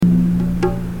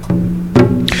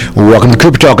Welcome to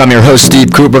Cooper Talk. I'm your host,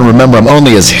 Steve Cooper, and remember, I'm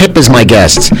only as hip as my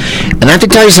guests. And I have to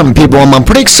tell you something, people. I'm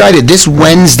pretty excited. This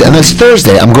Wednesday, and this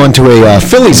Thursday, I'm going to a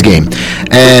Phillies game.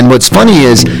 And what's funny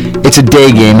is, it's a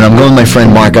day game, and I'm going with my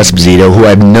friend Mark Esposito, who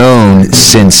I've known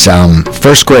since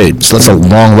first grade. So that's a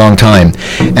long, long time.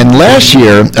 And last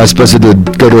year, I was supposed to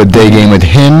go to a day game with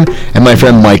him and my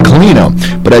friend Mike Colino.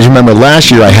 But as you remember,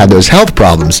 last year I had those health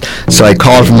problems. So I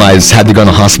called I had to go in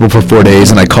the hospital for 4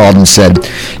 days, and I called and said,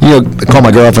 I called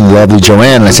my girlfriend, the lovely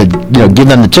Joanne, and I said, give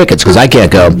them the tickets because I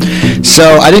can't go.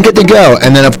 So I didn't get to go.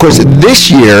 And then, of course,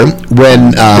 this year,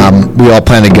 when we all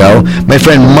plan to go, my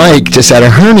friend Mike just had a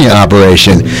hernia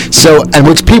operation. So, and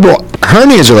which people,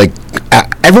 hernias are like,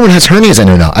 everyone has hernias I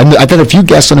know now. I've had a few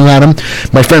guests who had them.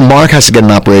 My friend Mark has to get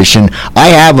an operation. I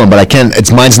have them, but I can't.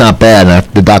 Mine's not bad,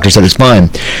 and the doctor said it's fine.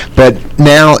 But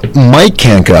now Mike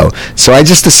can't go. So I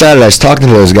just decided, I was talking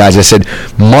to those guys, I said,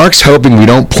 Mark's hoping we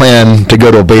don't plan to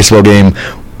go to a baseball game,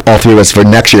 all three of us, for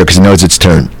next year because he knows it's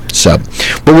turn. So,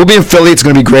 but we'll be in Philly. It's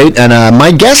going to be great. And my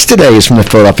guest today is from the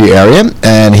Philadelphia area,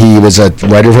 and he was a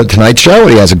writer for The Tonight Show.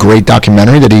 And he has a great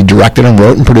documentary that he directed and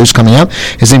wrote and produced coming out.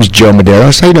 His name is Joe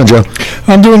Medeiros. How you doing, Joe?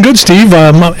 I'm doing good, Steve.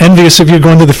 I'm envious if you're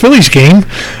going to the Phillies game.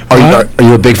 Are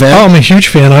you a big fan? Oh, I'm a huge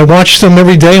fan. I watch them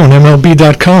every day on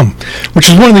MLB.com, which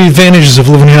is one of the advantages of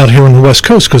living out here on the West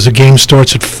Coast because the game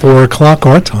starts at 4 o'clock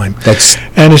our time.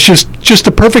 And it's just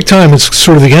the perfect time. It's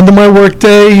sort of the end of my work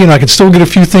day. I can still get a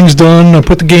few things done. I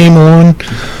put the game on,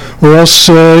 or else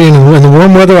in the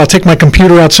warm weather I'll take my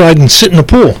computer outside and sit in the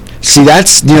pool. See,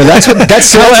 that's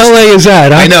how LA is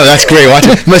that. I know, that's great.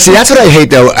 But see, that's what I hate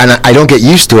though, and I don't get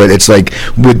used to it. It's like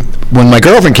when my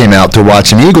girlfriend came out to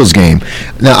watch an Eagles game.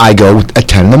 Now I go at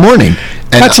 10 in the morning.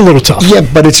 And that's a little tough. Yeah,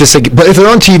 but it's just like, but if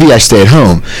they're on TV, I stay at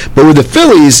home. But with the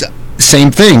Phillies, same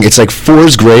thing. It's like 4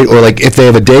 is great, or like if they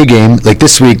have a day game, like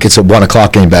this week it's a 1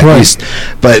 o'clock game back east.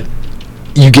 But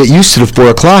you get used to the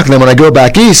 4 o'clock, and then when I go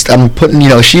back east, I'm putting,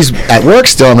 she's at work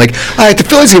still. I'm like, all right, the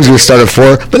Phillies game's going to start at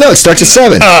 4, but no, it starts at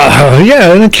 7.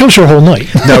 Yeah, and it kills your whole night.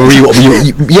 No, were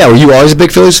you always a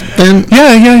big Phillies fan?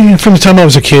 Yeah. From the time I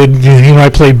was a kid, I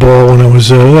played ball, and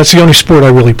that's the only sport I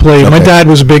really played. Okay. My dad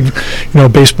was a big,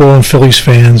 baseball and Phillies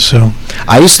fan, so.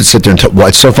 I used to sit there and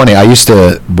it's so funny. I used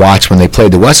to watch when they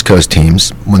played the West Coast teams,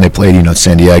 when they played,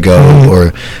 San Diego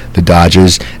or the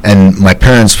Dodgers, and my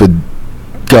parents would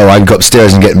I'd go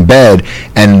upstairs and get in bed,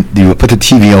 and you would put the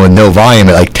TV on no volume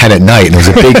at like 10 at night, and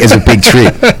it was a big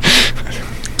treat.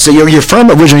 So you're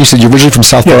from originally? You said you're originally from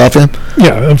South Philadelphia?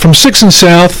 Yeah, I'm from 6th and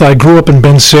South. I grew up in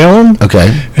Bensalem. Okay.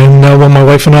 And when my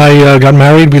wife and I got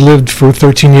married, we lived for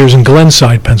 13 years in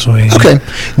Glenside, Pennsylvania. Okay.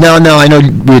 Now I know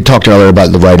we had talked earlier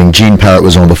about the writing. Gene Parrott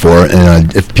was on before,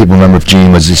 and if people remember,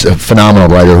 Gene was a phenomenal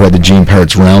writer who had the Gene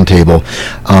Parrott's Roundtable.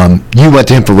 You went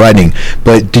to him for writing,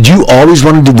 but did you always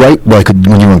want to write, like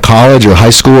when you were in college or high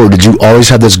school, or did you always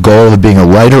have this goal of being a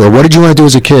writer, or what did you want to do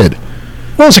as a kid?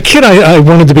 Well, as a kid, I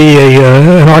wanted to be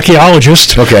an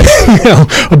archaeologist. Okay.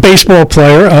 A baseball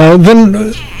player.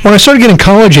 Then, when I started getting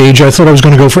college age, I thought I was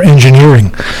going to go for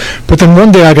engineering. But then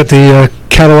one day I got the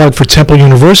catalog for Temple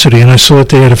University, and I saw that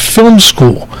they had a film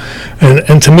school.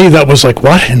 And to me, that was like,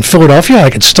 what? In Philadelphia,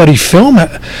 I could study film?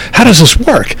 How does this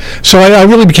work? So I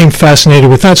really became fascinated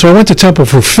with that. So I went to Temple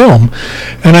for film,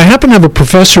 and I happened to have a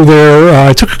professor there.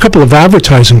 I took a couple of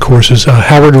advertising courses,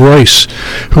 Howard Rice,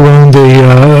 who owned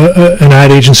an ad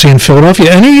agency in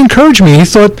Philadelphia, and he encouraged me. He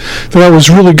thought that I was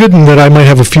really good and that I might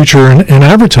have a future in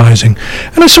advertising.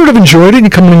 And I sort of enjoyed it,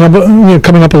 and coming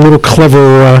up a little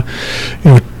clever,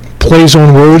 plays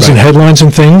on words and headlines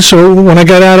and things. So when I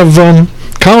got out of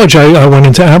college, I went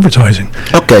into advertising.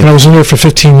 Okay. And I was in there for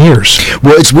 15 years.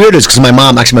 Well, it's weird because my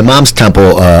mom's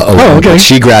Temple alum. Okay.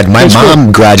 My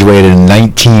mom graduated in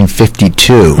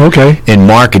 1952 in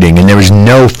marketing, and there was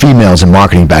no females in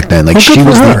marketing back then. Like, she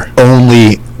was the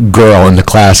only girl in the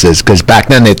classes, because back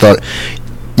then they thought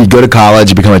you'd go to college,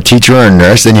 you become a teacher or a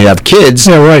nurse, then you'd have kids.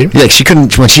 Yeah, right. Like, she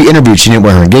couldn't, when she interviewed, she didn't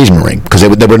wear her engagement ring because they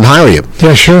wouldn't hire you.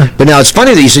 Yeah, sure. But now it's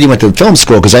funny that you said you went to film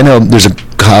school, because I know there's a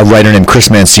writer named Chris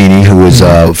Mancini who was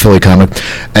a Philly comic,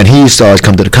 and he used to always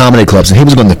come to the comedy clubs, and he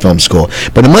was going to film school.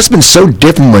 But it must have been so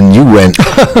different when you went,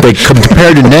 like,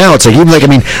 compared to now. It's like, even like, I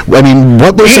mean,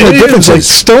 what were some of the differences? Like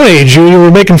Stone Age, you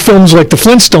were making films like the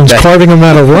Flintstones, carving them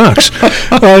out of rocks.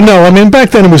 No, I mean,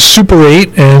 back then it was Super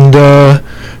 8 and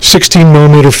 16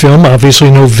 millimeter film, obviously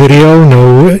no video,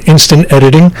 no instant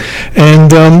editing,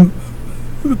 and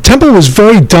Temple was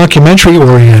very documentary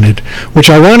oriented, which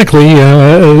ironically,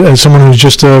 as someone who's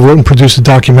just wrote and produced a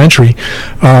documentary,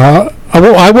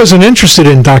 I wasn't interested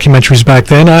in documentaries back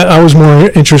then. I was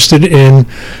more interested in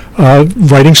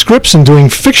writing scripts and doing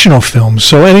fictional films.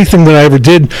 So anything that I ever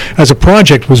did as a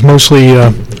project was mostly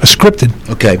scripted.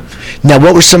 Okay. Now,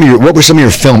 what were some of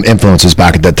your film influences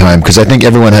back at that time? Because I think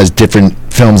everyone has different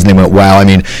films, and they went, wow. I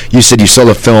mean, you said you saw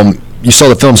the film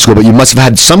school, but you must have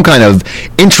had some kind of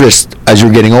interest as you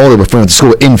were getting older before you went to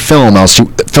school in film, else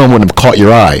film wouldn't have caught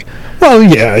your eye. Well,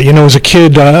 yeah, as a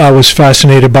kid, I was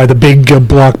fascinated by the big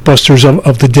blockbusters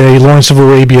of the day. Lawrence of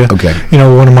Arabia, okay.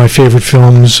 One of my favorite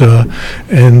films,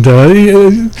 and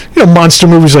monster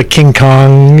movies like King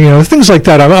Kong, things like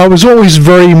that. I was always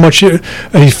very much a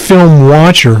film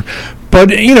watcher.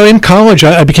 But, in college,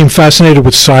 I became fascinated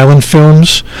with silent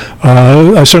films.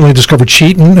 I certainly discovered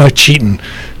Cheatin',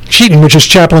 which is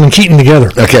Chaplin and Keaton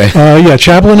together. Okay.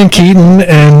 Chaplin and Keaton,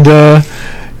 and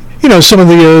some of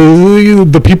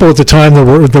the people at the time that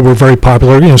were very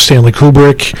popular. Stanley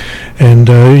Kubrick, and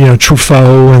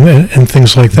Truffaut, and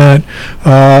things like that.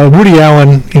 Woody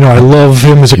Allen. I love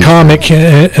him as a comic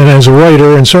and as a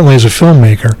writer, and certainly as a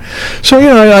filmmaker. So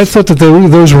I thought that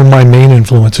those were my main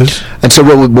influences. And so,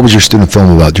 what was your student film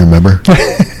about? Do you remember?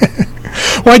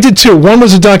 Well, I did two. One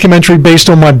was a documentary based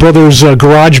on my brother's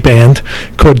garage band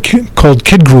called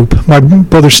Kid Group. My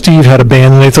brother Steve had a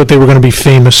band, and they thought they were going to be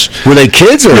famous. Were they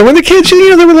kids? Or? Yeah, when the kids,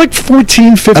 they were like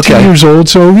 14, 15 years old.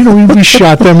 So, we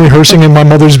shot them rehearsing in my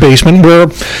mother's basement, where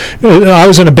I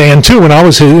was in a band, too, when I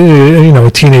was,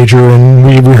 a teenager, and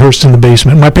we rehearsed in the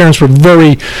basement. My parents were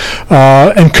very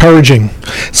encouraging.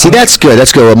 See, that's good.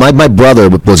 That's good. Well, my brother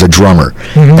was a drummer,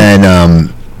 and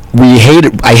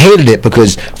I hated it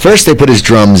because first they put his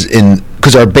drums in,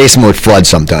 because our basement would flood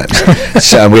sometimes.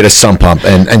 So we had a sump pump,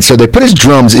 and so they put his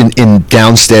drums in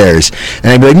downstairs,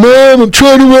 and I'd be like, Mom, I'm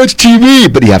trying to watch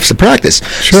TV, but he has to practice.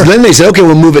 Sure. So then they said, okay,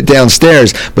 we'll move it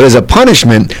downstairs, but as a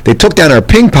punishment, they took down our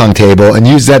ping pong table and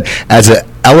used that as an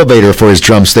elevator for his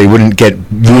drums so they wouldn't get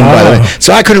ruined by the way.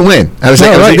 So I couldn't win. I was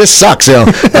like, this sucks.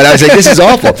 But I was like, this is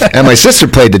awful. And my sister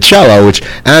played the cello,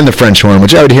 and the French horn,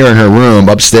 which I would hear in her room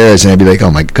upstairs, and I'd be like, oh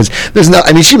my, because there's no,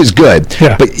 I mean, she was good.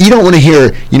 Yeah. But you don't want to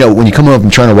hear, when you come home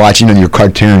and trying to watch, your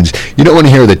cartoons, you don't want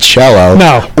to hear the cello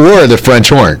or the French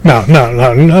horn. No,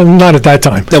 not at that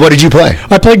time. Now, what did you play?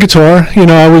 I played guitar.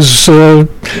 I was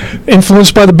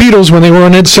influenced by the Beatles when they were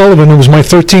on Ed Sullivan. It was my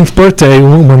 13th birthday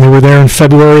when they were there in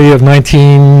February of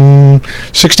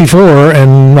 1964,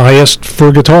 and I asked for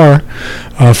a guitar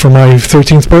for my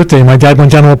 13th birthday. My dad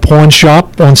went down to a pawn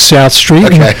shop on South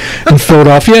Street in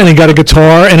Philadelphia, and he got a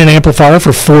guitar and an amplifier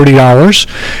for $40.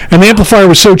 And the amplifier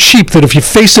was so cheap that if you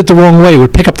faced it the wrong way, it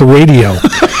would pick up the radio.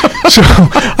 So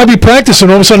I'd be practicing,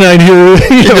 all of a sudden I'd hear...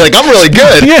 You'd be like, I'm really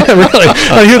good. Yeah, really.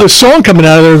 I'd hear the song coming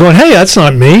out of there going, hey, that's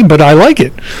not me, but I like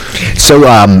it. So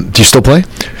do you still play?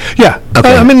 Yeah.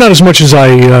 Okay. I mean, not as much as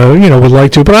I would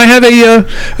like to, but I have a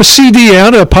CD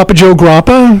out, Papa Joe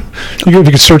Grappa. You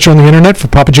can search on the internet for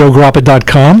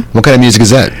papajoegrappa.com. What kind of music is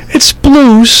that? It's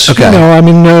blues. Okay.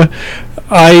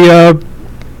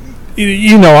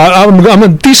 I'm a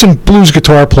decent blues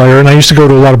guitar player, and I used to go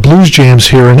to a lot of blues jams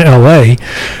here in L.A.,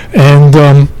 and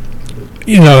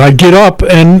I'd get up,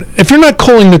 and if you're not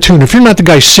calling the tune, if you're not the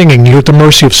guy singing, you're at the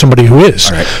mercy of somebody who is.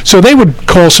 Right. So they would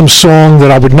call some song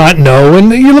that I would not know,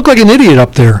 and you look like an idiot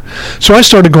up there. So I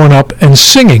started going up and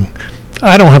singing.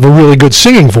 I don't have a really good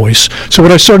singing voice, so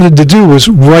what I started to do was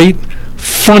write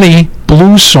funny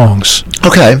blues songs.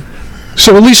 Okay.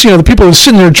 So at least, the people are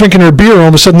sitting there drinking their beer, all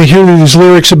of a sudden they hear these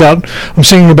lyrics about, I'm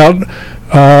singing about,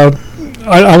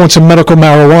 I want some medical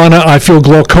marijuana, I feel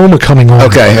glaucoma coming on.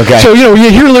 Okay. So, you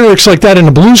hear lyrics like that in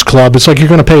a blues club, it's like you're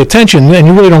going to pay attention, and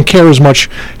you really don't care as much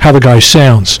how the guy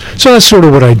sounds. So that's sort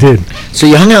of what I did. So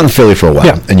you hung out in Philly for a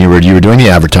while, and you were doing the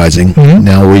advertising. Mm-hmm.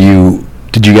 Now,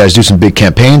 did you guys do some big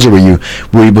campaigns, or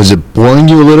was it boring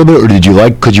you a little bit, or did you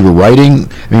because you were writing?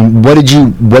 I mean,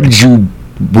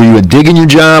 were you a dig in your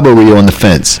job, or were you on the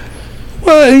fence?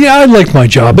 Well, yeah, I liked my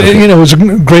job. Okay. It was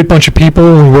a great bunch of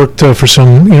people. We worked for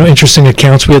some, interesting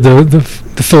accounts. We had the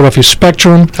Philadelphia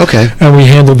Spectrum. Okay. And we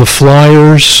handled the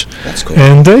Flyers. That's cool.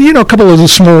 And, a couple of the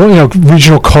small,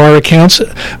 regional car accounts.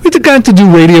 We got to do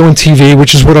radio and TV,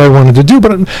 which is what I wanted to do.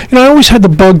 But, I always had the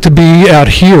bug to be out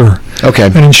here. Okay.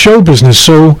 And in show business.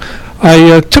 So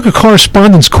I took a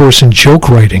correspondence course in joke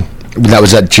writing. That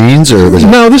was at Gene's, or was it?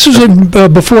 No, this was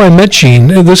before I met Gene.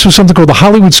 This was something called the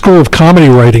Hollywood School of Comedy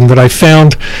Writing that I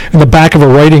found in the back of a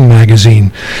writing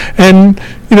magazine. And,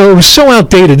 it was so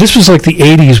outdated. This was like the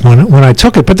 80s when I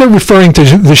took it, but they're referring to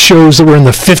the shows that were in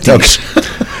the 50s.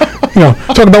 Okay.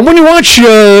 Talking about when you watch,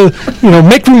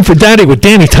 Make Room for Daddy with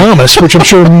Danny Thomas, which I'm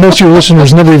sure most of your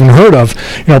listeners never even heard of.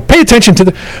 Pay attention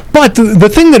to But the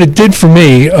thing that it did for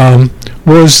me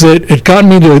was that it got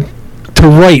me to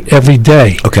write every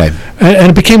day. Okay. And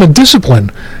it became a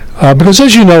discipline. Because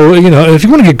as you know, if you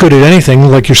want to get good at anything,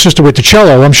 like your sister with the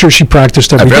cello, I'm sure she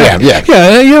practiced every day.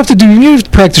 Yeah. You have to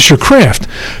practice your craft.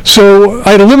 So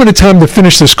I had a limited time to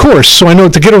finish this course. So I know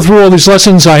to get through all these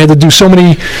lessons, I had to do so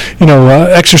many,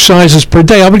 exercises per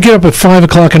day. I would get up at 5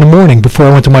 o'clock in the morning before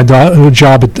I went to my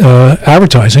job at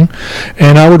advertising,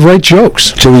 and I would write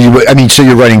jokes. So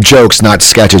you're writing jokes, not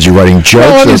sketches. You're writing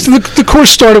jokes. Well, the course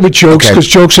started with jokes because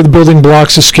jokes are the building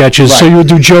blocks of sketches. Right. So you would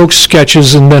do jokes,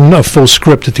 sketches, and then a full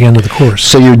script at the end of the course.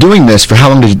 So you're doing this for how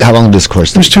long did this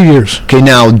course take? It was 2 years. Okay,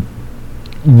 now,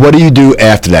 what do you do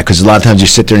after that? Because a lot of times you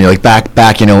sit there and you're like,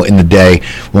 back, in the day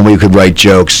when we could write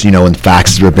jokes, when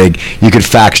faxes were big, you could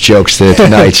fax jokes to the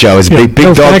Tonight Show. It was big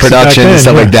dog production and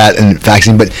stuff like that, and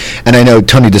faxing. And I know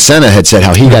Tony DeSena had said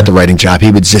how he got the writing job.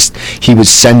 He was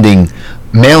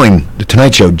mailing the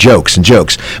Tonight Show jokes.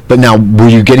 But now, were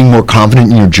you getting more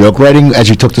confident in your joke writing as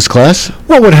you took this class?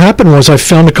 Well, what happened was I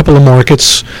found a couple of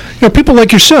markets, people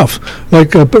like yourself,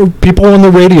 like people on the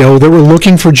radio that were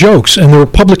looking for jokes, and there were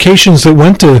publications that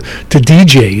went to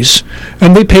DJs,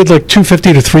 and they paid like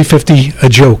 $2.50 to $3.50 a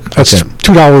joke. That's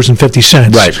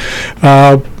 $2.50.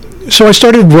 Right. So I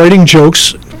started writing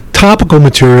jokes, topical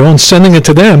material, and sending it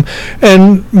to them,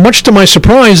 and much to my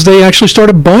surprise, they actually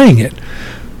started buying it.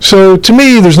 So to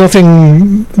me, there's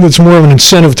nothing that's more of an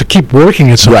incentive to keep working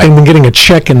at something than getting a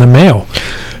check in the mail.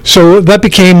 So that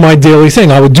became my daily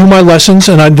thing. I would do my lessons,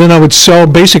 and then I would sell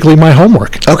basically my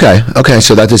homework. Okay.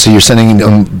 So you're sending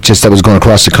that was going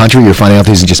across the country. You're finding out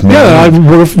these and just mailing. Yeah, I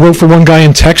wrote for one guy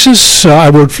in Texas. I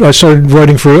started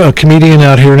writing for a comedian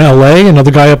out here in L.A.,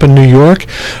 another guy up in New York.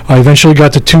 I eventually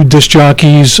got to 2 disc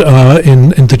jockeys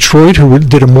in Detroit who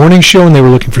did a morning show, and they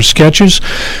were looking for sketches.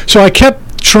 So I kept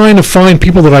trying to find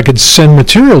people that I could send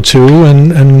material to,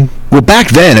 and well, back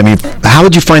then, how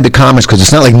would you find the comics? Because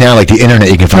it's not like now, like the internet,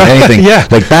 you can find anything. Yeah.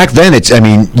 Like back then,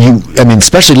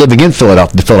 especially living in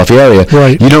Philadelphia, the Philadelphia area,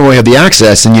 right. You don't really have the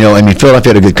access, and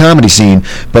Philadelphia had a good comedy scene,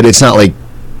 but it's not like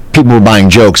people were buying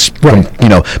jokes, right.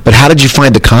 But how did you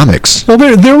find the comics? Well,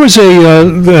 there was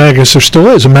I guess there still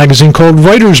is, a magazine called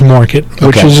Writer's Market,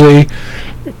 which is a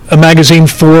magazine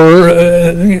for,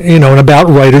 and about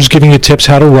writers, giving you tips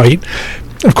how to write.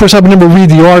 Of course, I would never read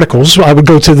the articles. I would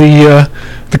go to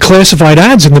the classified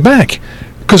ads in the back,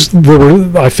 because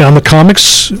I found the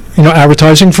comics,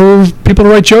 advertising for people to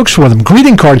write jokes for them.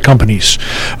 Greeting card companies,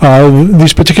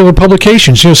 these particular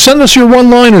publications. Send us your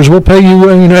one-liners. We'll pay you,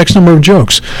 X number of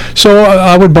jokes. So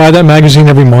I would buy that magazine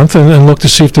every month and look to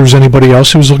see if there was anybody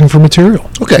else who was looking for material.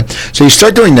 Okay, so you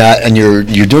start doing that, and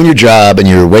you're doing your job, and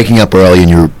you're waking up early, and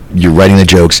you're writing the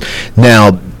jokes.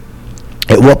 Now,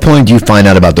 at what point do you find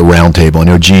out about the round table? I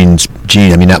know Gene,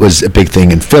 that was a big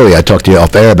thing in Philly. I talked to you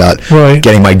off air about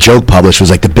getting my joke published was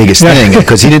like the biggest thing,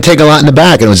 because he didn't take a lot in the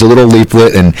back, and it was a little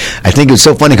leaflet, and I think it was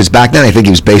so funny because back then I think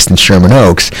he was based in Sherman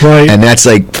Oaks, and that's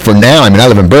like, for now, I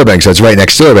live in Burbank, so it's right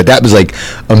next door, but that was like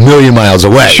a million miles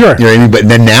away. Sure. You know what I mean? But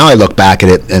then now I look back at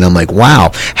it, and I'm like,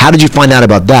 wow, how did you find out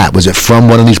about that? Was it from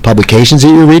one of these publications that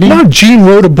you were reading? No, Gene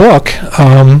wrote a book.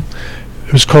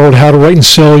 It was called How to Write and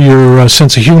Sell Your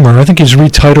Sense of Humor. I think he's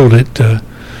retitled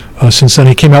it since then.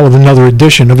 He came out with another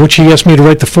edition, of which he asked me to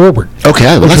write the foreword. Okay,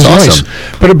 well, that's awesome.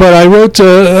 Nice. But I wrote,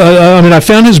 I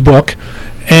found his book,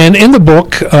 and in the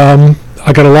book,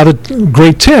 I got a lot of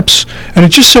great tips, and it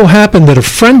just so happened that a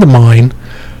friend of mine,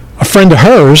 a friend of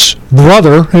hers,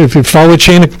 brother, if you follow the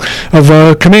chain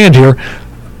of command here,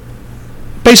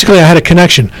 basically I had a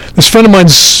connection. This friend of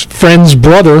mine's friend's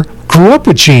brother grew up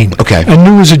with Gene, and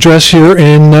knew his address here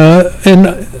in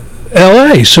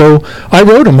L.A. So I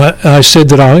wrote him. I said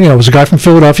that I was a guy from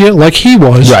Philadelphia, like he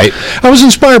was. Right. I was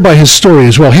inspired by his story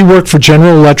as well. He worked for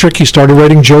General Electric. He started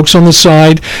writing jokes on the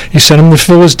side. He sent them to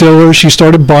Phyllis Diller. She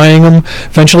started buying them.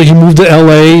 Eventually, he moved to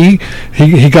L.A.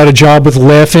 He got a job with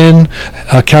Laugh-In.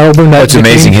 Carol Burnett. That's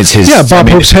amazing. Bob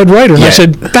Hope's head writer. And I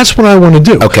said, that's what I want to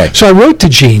do. Okay. So I wrote to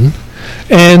Gene,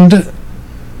 and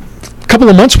a couple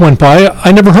of months went by.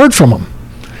 I never heard from him.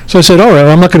 So I said, all right,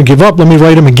 I'm not going to give up. Let me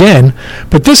write him again.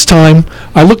 But this time,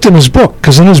 I looked in his book,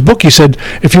 because in his book he said,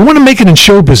 if you want to make it in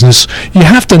show business, you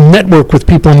have to network with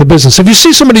people in the business. If you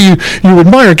see somebody you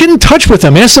admire, get in touch with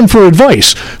them. Ask them for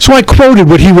advice. So I quoted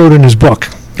what he wrote in his book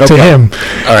to him.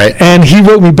 All right. And he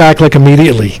wrote me back like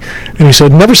immediately. And he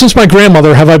said, never since my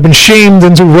grandmother have I been shamed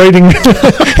into writing.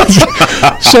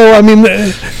 So,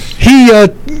 he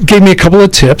gave me a couple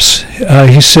of tips.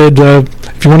 He said,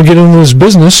 if you want to get into this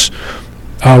business,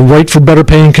 write for better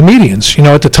paying comedians.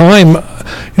 At the time,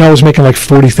 I was making like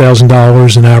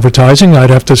 $40,000 in advertising.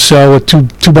 I'd have to sell at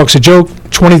 $2 a joke,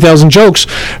 20,000 jokes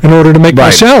in order to make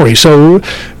my salary. So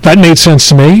that made sense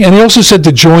to me. And he also said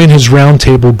to join his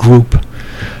roundtable group,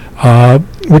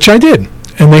 which I did.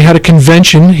 and they had a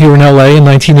convention here in L.A. in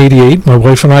 1988. My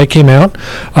wife and I came out.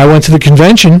 I went to the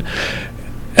convention,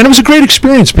 and it was a great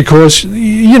experience because,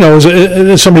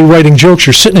 as somebody writing jokes,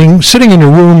 you're sitting in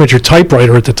your room at your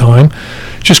typewriter at the time,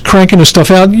 just cranking the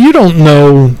stuff out. You don't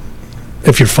know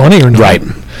if you're funny or not. Right.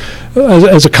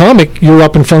 As a comic, you're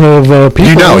up in front of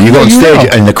people. You go on stage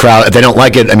and the crowd, if they don't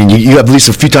like it, I mean, you have at least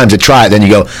a few times to try it, then you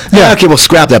go, okay, we'll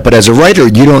scrap that. But as a writer,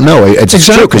 you don't know. It's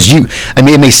true, because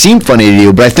it may seem funny to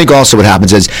you, but I think also what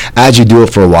happens is, as you do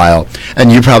it for a while,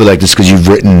 and you're probably like this because you've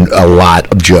written a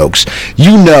lot of jokes,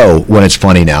 you know when it's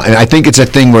funny now. And I think it's a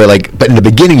thing where, but in the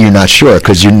beginning, you're not sure,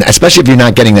 because especially if you're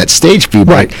not getting that stage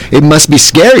feedback, it must be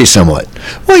scary somewhat.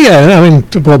 Well, yeah, I mean,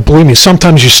 believe me,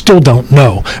 sometimes you still don't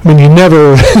know. I mean, you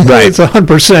never... It's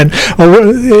 100%.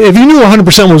 If you knew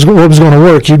 100% what was going to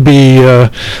work, you'd be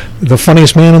the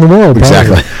funniest man in the world.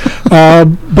 Probably.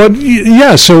 Exactly. But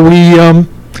yeah, so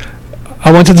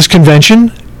I went to this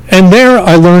convention, and there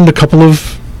I learned a couple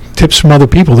of tips from other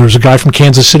people. There was a guy from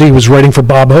Kansas City who was writing for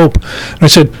Bob Hope, and I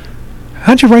said,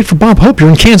 "How'd you write for Bob Hope? You're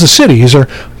in Kansas City." He said,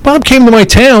 "Bob came to my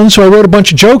town, so I wrote a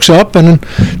bunch of jokes up and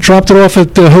dropped it off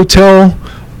at the hotel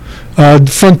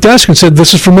front desk and said,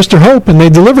 'This is for Mr. Hope,' and they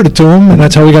delivered it to him, and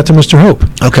that's how we got to Mr. Hope."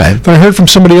 Okay. But I heard from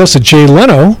somebody else at Jay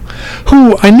Leno,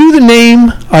 who I knew the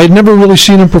name. I had never really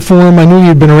seen him perform. I knew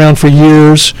he'd been around for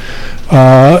years.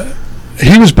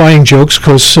 He was buying jokes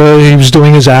because he was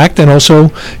doing his act and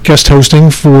also guest hosting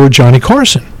for Johnny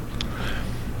Carson.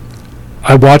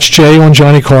 I watched Jay on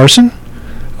Johnny Carson.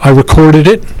 I recorded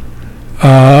it.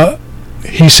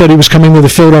 He said he was coming to the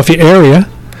Philadelphia area.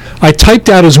 I typed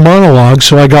out his monologue,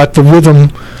 so I got the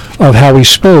rhythm of how he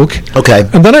spoke. Okay.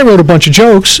 And then I wrote a bunch of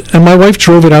jokes, and my wife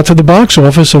drove it out to the box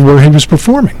office of where he was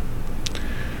performing.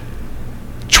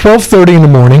 12:30 in the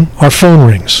morning, our phone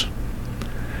rings.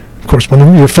 Of course,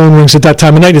 when your phone rings at that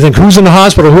time of night, you think, who's in the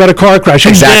hospital? Who had a car crash?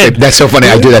 Who's exactly. dead? That's so funny.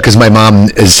 I do that because my mom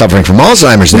is suffering from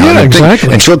Alzheimer's now. Yeah,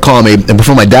 exactly. And she'll call me, and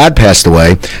before my dad passed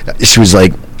away, she was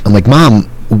like, I'm like, "Mom,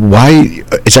 why,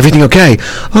 is everything okay?"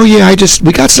 "Oh yeah,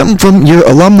 we got something from your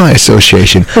alumni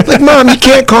association." Like, "Mom, you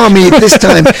can't call me at this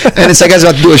time." And it's like I was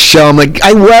about to do a show. I'm like,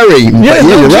 I worry. Yeah,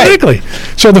 you're exactly. Right.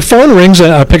 So the phone rings.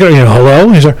 I pick it up. Hello.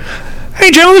 He's like,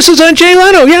 "Hey Joe, this is Jay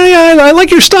Leno. Yeah, I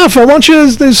like your stuff. I want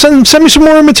you to send me some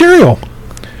more material."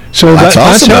 So that's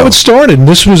awesome, how it started.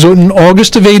 This was in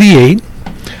August of '88.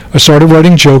 I started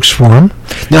writing jokes for him.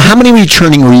 Now, how many were you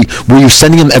churning? Were you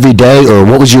sending them every day, or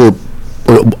what was your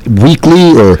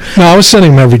weekly, or? No, I was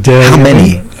sending them every day. How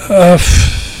many?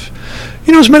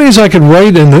 As many as I could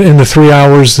write in the 3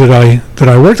 hours that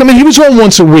I worked. I mean, he was on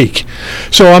once a week,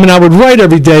 so I mean, I would write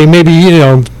every day. Maybe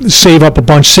save up a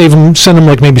bunch, send him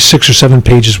like maybe 6 or 7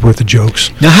 pages worth of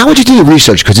jokes. Now, how would you do the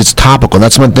research? Because it's topical.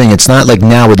 That's one thing. It's not like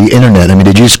now with the internet. I mean,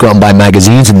 did you just go out and buy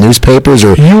magazines and newspapers,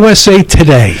 or USA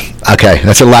Today? Okay,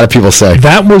 that's what a lot of people say.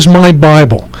 That was my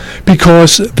Bible,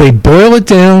 because they boil it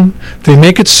down, they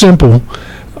make it simple.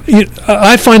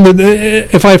 I find that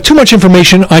if I have too much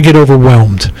information, I get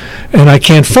overwhelmed, and I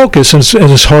can't focus, and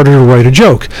it's harder to write a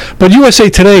joke. But USA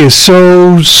Today is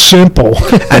so simple.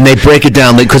 And they break it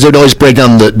down, because they'd always break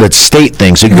down the state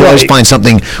thing, so you could always find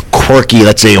something quirky,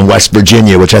 let's say in West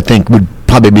Virginia, which I think would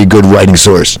probably be a good writing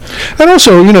source. And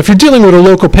also, if you're dealing with a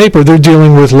local paper, they're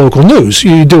dealing with local news.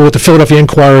 You deal with the Philadelphia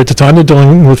Inquirer at the time. They're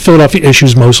dealing with Philadelphia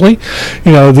issues mostly.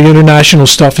 The international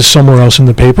stuff is somewhere else in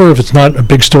the paper if it's not a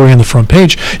big story on the front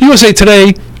page. USA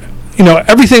Today,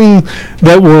 everything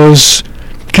that was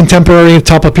contemporary at the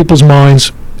top of people's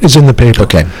minds is in the paper.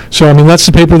 Okay. So, I mean, that's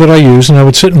the paper that I use, and I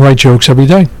would sit and write jokes every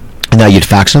day. And now you'd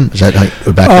fax them? Is that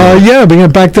back then? Yeah,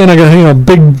 but back then I got,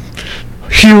 big...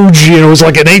 huge, it was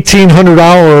like an $1,800.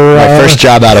 My first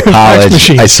job out of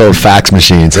college, I sold fax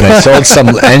machines, and I sold some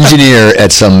engineer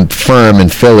at some firm in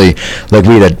Philly. Like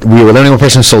we were the only one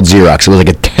person who sold Xerox. It was like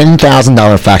a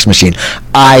 $10,000 fax machine.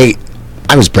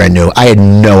 I was brand new. I had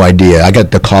no idea. I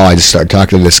got the call. I just started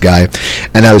talking to this guy,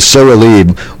 and I was so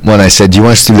relieved when I said, "Do you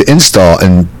want us to do the install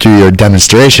and do your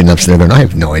demonstration?" I'm sitting there going, "I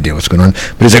have no idea what's going on."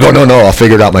 But he's like, "Oh, no, I'll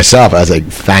figure it out myself." I was like,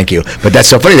 "Thank you." But that's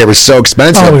so funny. They were so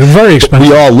expensive. Oh, very expensive.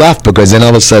 We all left because then all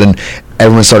of a sudden,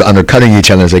 everyone started undercutting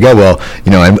each other. It's like, "Oh, well,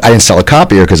 I didn't sell a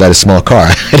copier because I had a small car.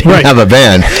 I didn't have a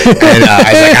van." And I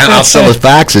was like, "I'll sell the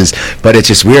faxes." But it's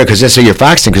just weird because just say you're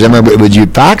faxing, because I remember when you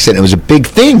fax it, it was a big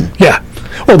thing. Yeah.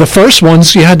 Well, the first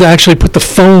ones, you had to actually put the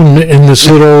phone in this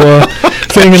little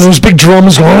thing, and those big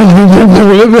drums going.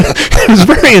 It was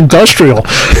very industrial.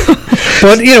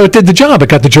 But, it did the job. It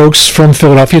got the jokes from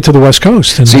Philadelphia to the West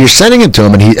Coast. And so you're sending it to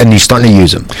him, and he's starting to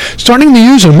use them. Starting to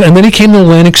use them, and then he came to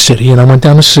Atlantic City, and I went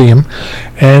down to see him.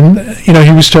 And,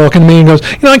 he was talking to me and goes,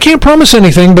 I can't promise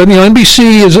anything, but,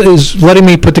 NBC is letting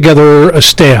me put together a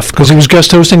staff because he was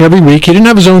guest hosting every week. He didn't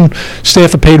have his own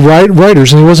staff of paid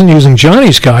writers, and he wasn't using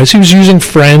Johnny's guys. He was using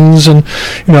friends and,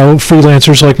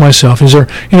 freelancers like myself. He said,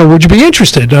 would you be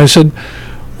interested? And I said,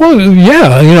 well,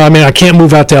 yeah. I can't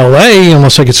move out to L.A.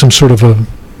 unless I get some sort of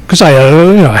because I had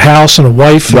a house and a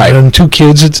wife and 2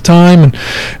 kids at the time.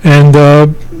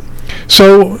 And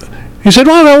so he said,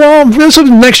 well, this is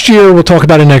next year. We'll talk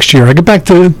about it next year. I get back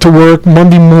to work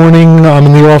Monday morning. I'm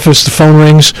in the office. The phone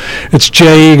rings. It's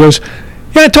Jay. He goes,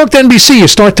 yeah, I talked to NBC. You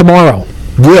start tomorrow.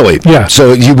 Really? Yeah.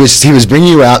 So he was bringing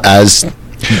you out as...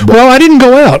 Well, I didn't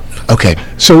go out. Okay.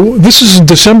 So this is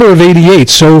December of '88.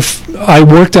 So I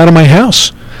worked out of my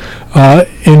house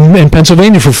in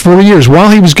Pennsylvania for 4 years while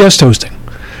he was guest hosting.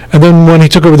 And then when he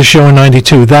took over the show in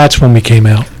 '92, that's when we came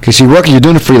out. Because you're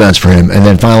doing a freelance for him, and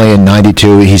then finally in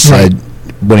 '92 he said,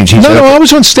 when he No, I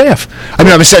was on staff.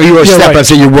 I'm saying you were on staff, but I'm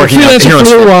saying you're working out for a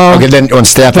little while. Okay, then on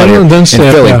staff then staff,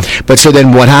 in Philly. Yeah. But so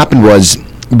then what happened was,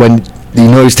 when he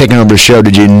was taking over the show,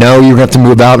 did you know you were going to have to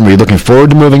move out, and were you looking forward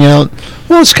to moving out?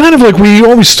 Well, it's kind of like we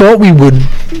always thought we would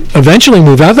eventually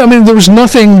move out. I mean, there was no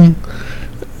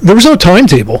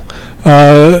timetable.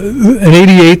 In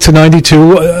 '88 to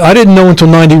 '92, I didn't know until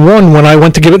 '91 when I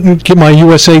went to get my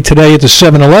USA Today at the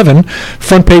 7-Eleven,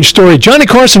 front page story, Johnny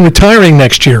Carson retiring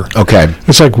next year. Okay.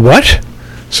 It's like, what?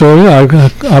 So, I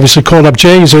obviously called up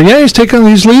Jay. He said, yeah,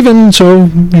 he's leaving, so you're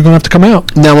going to have to come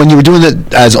out. Now, when you were doing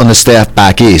it as on the staff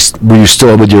back east, were you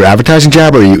still with your advertising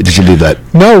job, or did you leave that?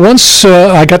 No, once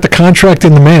I got the contract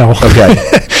in the mail. Okay.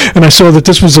 And I saw that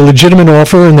this was a legitimate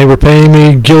offer, and they were paying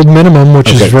me guild minimum,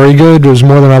 which is very good. It was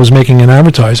more than I was making in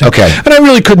advertising. Okay. And I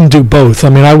really couldn't do both. I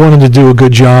mean, I wanted to do a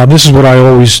good job. This is what I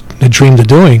always had dreamed of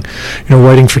doing,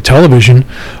 writing for television.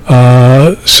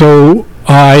 So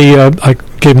I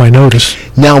gave my notice.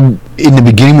 Now, in the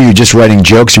beginning, were you just writing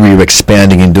jokes, or were you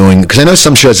expanding and doing... Because I know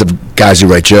some shows have guys who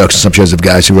write jokes, and some shows have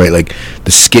guys who write, like,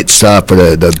 the skit stuff or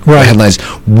the headlines.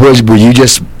 Were you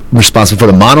just responsible for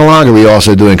the monologue, or were you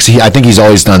also doing... Because I think he's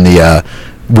always done the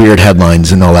weird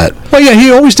headlines and all that. Well, yeah, he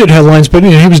always did headlines, but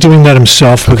he was doing that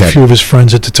himself with a few of his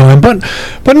friends at the time. But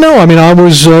no, I mean, I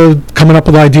was coming up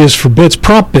with ideas for bits,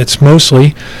 prop bits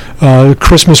mostly,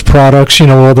 Christmas products,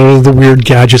 all the weird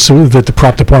gadgets that the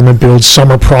prop department builds,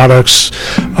 summer products.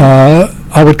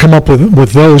 I would come up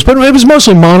with those, but it was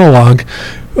mostly monologue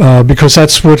because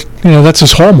that's that's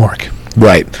his hallmark.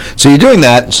 Right. So you're doing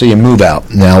that, so you move out.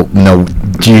 Now,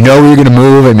 do you know where you're going to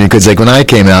move? I mean, because like when I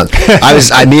came out,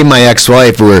 me and my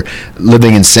ex-wife were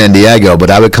living in San Diego, but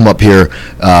I would come up here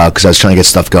because I was trying to get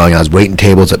stuff going. I was waiting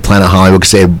tables at Planet Hollywood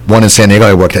because they had one in San Diego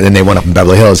I worked at, and then they went up in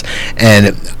Beverly Hills.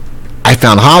 And I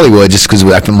found Hollywood just because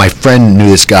my friend knew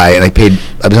this guy, and I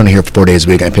was only here for 4 days a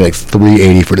week, and I paid like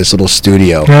 $380 for this little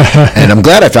studio. And I'm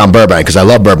glad I found Burbank because I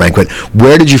love Burbank, but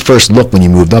where did you first look when you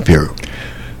moved up here?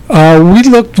 We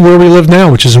looked where we live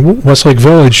now, which is Westlake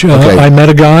Village. I met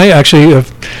a guy, actually,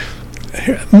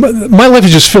 my life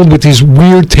is just filled with these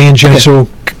weird tangential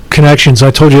connections.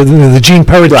 I told you the Gene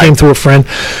Perrott came through a friend.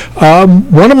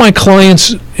 One of my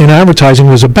clients in advertising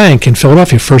was a bank in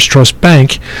Philadelphia, First Trust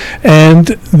Bank,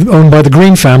 and owned by the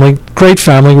Green family. Great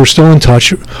family. We're still in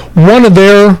touch. One of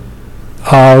their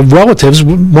relatives,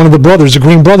 one of the brothers, the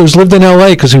Green brothers, lived in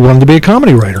L.A. because he wanted to be a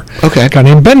comedy writer. Okay. A guy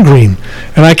named Ben Green.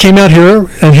 And I came out here,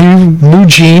 and he knew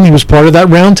Gene. He was part of that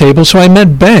round table, so I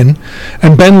met Ben.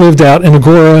 And Ben lived out in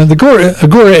the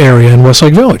Agora area in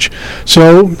Westlake Village.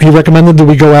 So he recommended that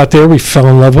we go out there. We fell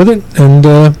in love with it, and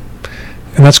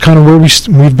that's kind of where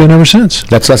we've been ever since.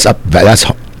 That's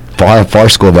far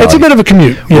School Valley. It's a bit of a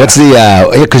commute. Yeah. What's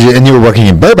the because you were working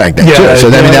in Burbank then too. So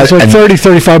it's like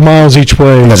 30-35 miles each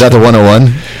way. Was that the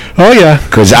 101? Oh yeah.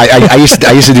 Because I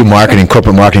used to do marketing,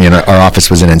 corporate marketing, and our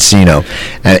office was in Encino.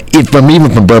 And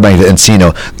even from Burbank to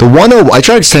Encino, the 101. I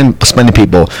try to explain to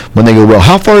people when they go, well,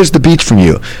 how far is the beach from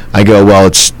you? I go, well,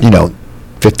 it's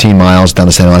 15 miles down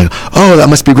the center line. Oh, that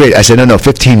must be great. I said, no,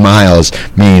 15 miles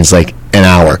means like an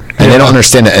hour. And they don't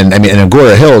understand it. And I mean, in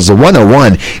Agora Hills, the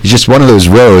 101 is just one of those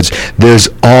roads. There's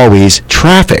always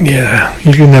traffic. Yeah,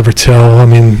 you can never tell. I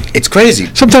mean, it's crazy.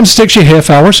 Sometimes it takes you a half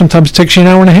hour. Sometimes it takes you an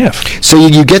hour and a half. So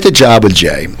you get the job with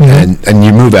Jay, and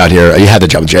you move out here. You had the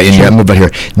job with Jay, and you move out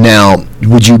here. Now,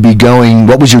 would you be going?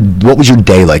 What was your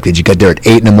day like? Did you get there at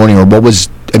 8 in the morning, or what was?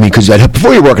 I mean, because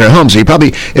before you were working at home, so it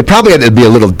probably had to be a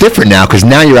little different now, because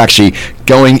now you're actually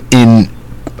going in,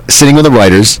 sitting with the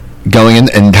writers, going in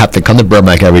and have to come to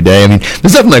Burbank every day. I mean,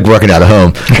 there's nothing like working out of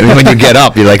home. I mean, when you get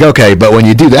up, you're like, okay, but when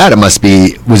you do that, it must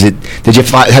be, did you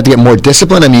have to get more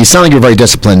disciplined? I mean, you sound like you were very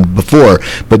disciplined before,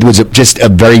 but was it just a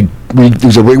very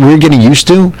were you getting used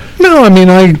to? No, I mean,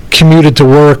 I commuted to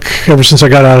work ever since I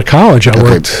got out of college. I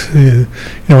worked, in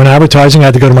advertising. I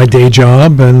had to go to my day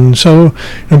job, and so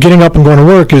getting up and going to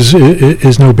work is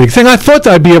no big thing. I thought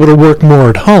that I'd be able to work more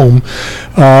at home,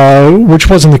 which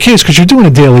wasn't the case because you're doing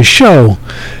a daily show.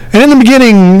 And in the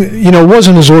beginning, it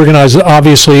wasn't as organized,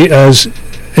 obviously, as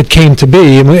it came to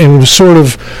be. And it was sort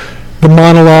of the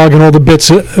monologue and all the bits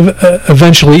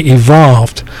eventually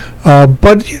evolved.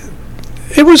 But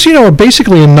it was,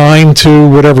 basically a 9 to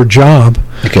whatever job.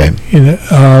 Okay.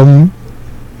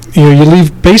 You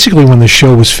leave basically when the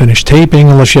show was finished taping,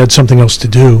 unless you had something else to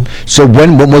do. So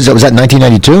when was that? Was that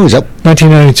 1992? Is that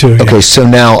 1992? Okay, yeah. So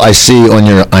now I see on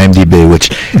your IMDb,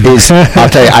 which is, I'll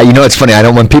tell you, it's funny.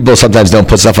 When people sometimes don't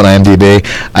put stuff on IMDb,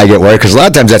 I get worried because a lot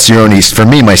of times that's your own, for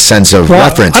me, my sense of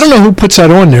reference. I don't know who puts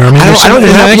that on there. I mean, I don't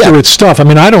inaccurate stuff. I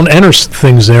mean, I don't enter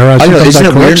things there. I know, isn't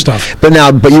it weird? Stuff. But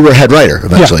you were a head writer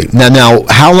eventually. Yeah. Now,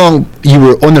 how long you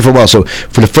were on there for a while? So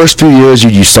for the first few years,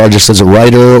 you started just as a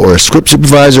writer or a script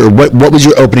supervisor, or what was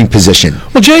your opening position?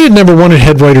 Well, Jay had never wanted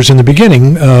head writers in the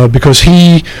beginning because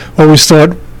he always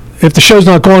thought if the show's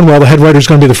not going well, the head writer's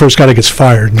going to be the first guy that gets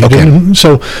fired. Okay.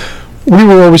 So we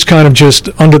were always kind of just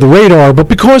under the radar, but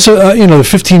because the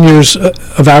 15 years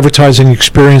of advertising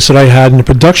experience that I had and the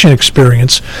production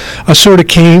experience, I sort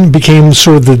of became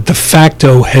sort of the de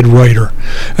facto head writer.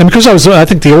 And because I was, I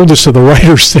think, the oldest of the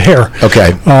writers there.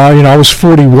 Okay. I was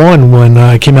 41 when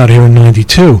I came out here in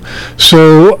 '92,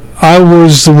 so I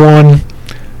was the one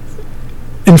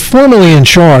informally in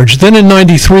charge. Then in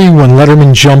 '93, when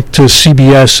Letterman jumped to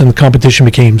CBS and the competition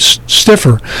became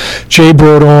stiffer, Jay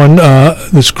brought on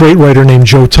this great writer named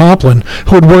Joe Toplin,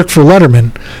 who had worked for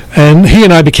Letterman, and he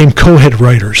and I became co-head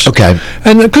writers. Okay.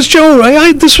 And because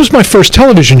Joe, this was my first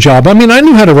television job. I mean, I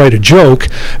knew how to write a joke.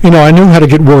 I knew how to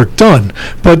get work done,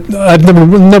 but I'd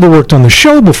never worked on the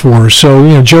show before.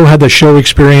 So, Joe had the show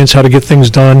experience, how to get things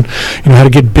done, how to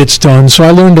get bits done. So I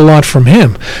learned a lot from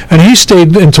him. And he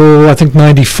stayed until, I think,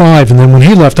 '95, and then when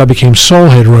he left, I became sole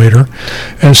head writer.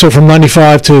 And so from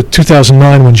 '95 to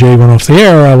 2009, when Jay went off the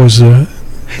air, I was the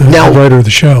head writer of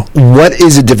the show. What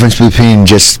is the difference between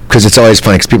because it's always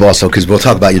funny, because we'll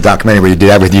talk about your documentary where you did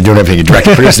everything, you're doing everything, you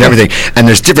directed, produced, and everything, and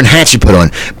there's different hats you put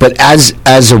on. But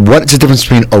what's the difference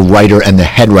between a writer and the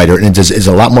head writer? And is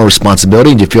a lot more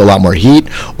responsibility, and do you feel a lot more heat,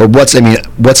 or what's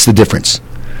the difference?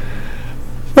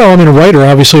 Well, a writer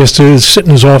obviously has to sit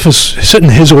in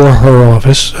his or her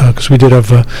office, because we did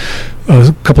have a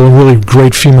couple of really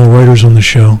great female writers on the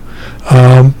show.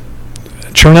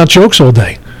 Churn out jokes all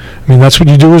day. That's what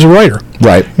you do as a writer.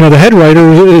 Right. The head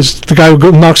writer is the guy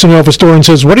who knocks on the office door and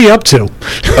says, "What are you up to?"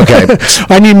 Okay.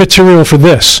 I need material for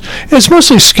this. It's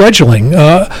mostly scheduling.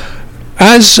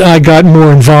 As I got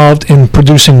more involved in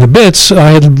producing the bits,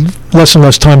 I had less and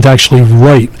less time to actually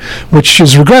write, which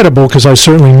is regrettable because I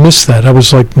certainly missed that. I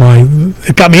was it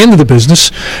got me into the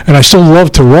business, and I still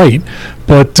love to write.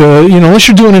 But, unless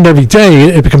you're doing it every day,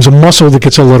 it becomes a muscle that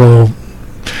gets a little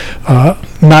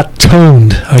not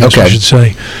toned, I guess I should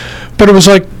say. But it was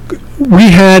like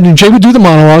Jay would do the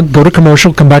monologue, go to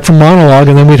commercial, come back from monologue,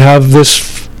 and then we'd have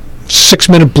this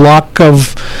 6-minute block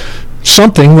of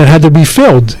something that had to be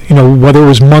filled, whether it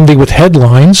was Monday with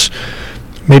headlines,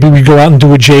 maybe we'd go out and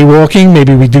do a jaywalking,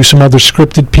 maybe we'd do some other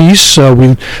scripted piece,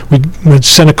 we'd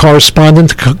send a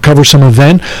correspondent to cover some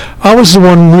event. I was the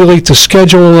one really to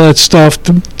schedule that stuff,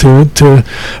 to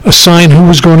assign who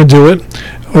was going to do it,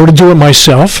 or to do it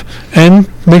myself, and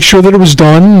make sure that it was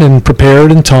done and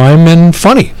prepared in time and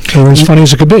funny, or as funny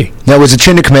as it could be. Now, was the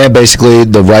chain of command basically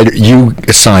the writer, you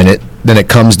assign it, then it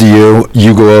comes to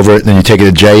you go over it, then you take it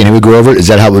to Jay, and he would go over it? Is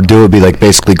that how it would do? It would be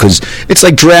basically, because it's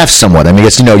like drafts somewhat.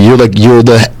 It's, you're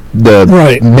the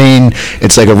right. main,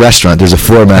 it's like a restaurant. There's a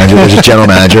floor manager, there's a general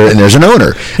manager, and there's an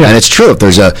owner. Yeah. And it's true, if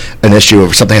there's an issue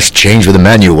or something has to change with the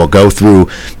menu, we'll go through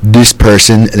this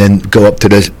person and then go up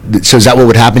to so is that what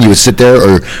would happen? You would sit there,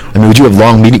 or, would you have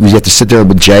long meetings? Would you have to sit there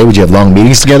with Jay? Would you have long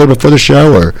meetings together before the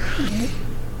show, or?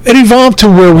 It evolved to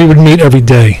where we would meet every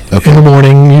day in the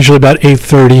morning, usually about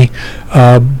 8:30,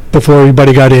 before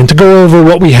everybody got in, to go over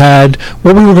what we had,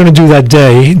 what we were going to do that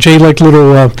day. Jay liked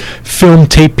little film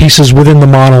tape pieces within the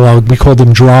monologue. We called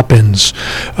them drop-ins,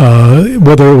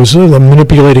 whether it was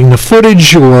manipulating the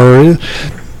footage or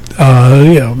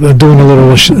doing a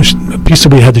little piece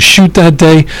that we had to shoot that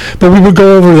day. But we would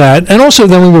go over that, and also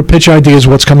then we would pitch ideas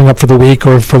what's coming up for the week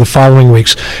or for the following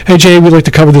weeks. Hey Jay, we'd like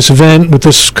to cover this event with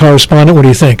this correspondent. What do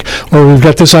you think? Or we've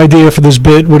got this idea for this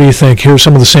bit. What do you think? Here's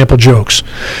some of the sample jokes.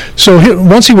 So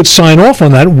once he would sign off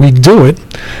on that, we'd do it,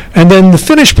 and then the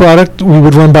finished product we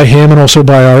would run by him and also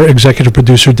by our executive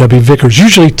producer Debbie Vickers.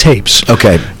 Usually tapes.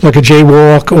 Okay. Like a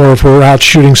jaywalk, or if we're out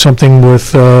shooting something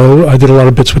with, I did a lot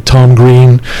of bits with Tom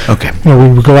Green. Okay.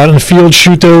 We would go out in the field,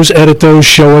 shoot those, edit those,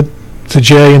 show it to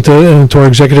Jay and to our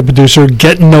executive producer,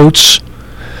 get notes,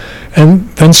 and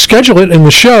then schedule it in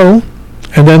the show.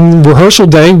 And then rehearsal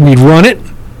day, we'd run it,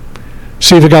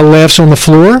 see if it got laughs on the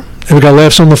floor. If it got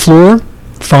laughs on the floor,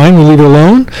 fine, we'll leave it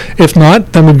alone. If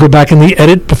not, then we'd go back in the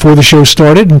edit before the show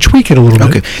started and tweak it a little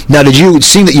bit. Okay. Now, did you,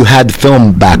 seeing that you had the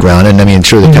film background, and I mean,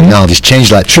 sure, the technology's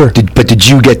changed a lot. Sure. But did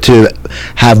you get to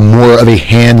have more of a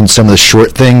hand in some of the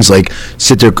short things? Like,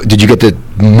 sit there, did you get to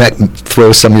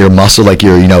throw some of your muscle, like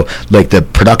your, like the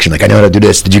production? Like, I know how to do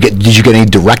this. Did you get any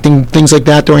directing things like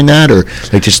that during that? Or,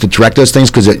 like, just to direct those things?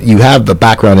 Because you have a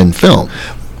background in film.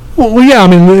 Well, yeah, I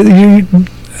mean,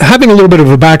 having a little bit of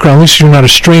a background, at least you're not a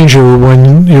stranger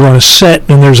when you're on a set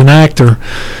and there's an actor.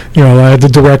 I had to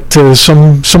direct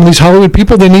some of these Hollywood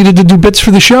people. They needed to do bits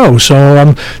for the show, so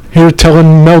I'm here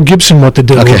telling Mel Gibson what to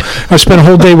do. Okay. I spent a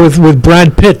whole day with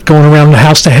Brad Pitt going around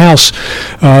house to house,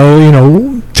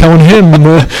 telling him,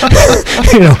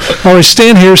 always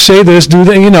stand here, say this, do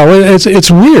that.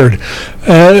 It's weird.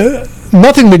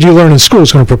 Nothing that you learn in school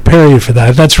is going to prepare you for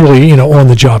that. That's really,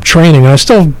 on-the-job training. And I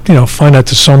still, find that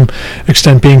to some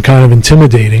extent being kind of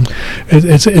intimidating.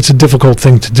 It's a difficult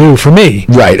thing to do for me.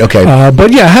 Right, okay.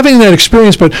 But yeah, having that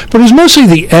experience, but it was mostly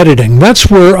the editing. That's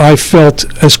where I felt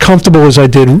as comfortable as I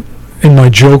did in my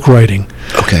joke writing.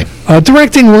 Okay.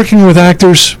 Directing, working with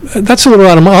actors, that's a little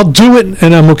out of my... I'll do it,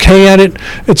 and I'm okay at it.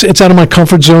 It's out of my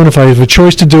comfort zone. If I have a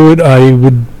choice to do it, I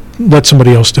would let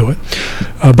somebody else do it.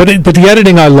 But the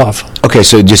editing I love. Okay,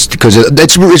 so just because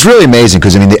it's really amazing,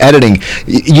 because I mean the editing,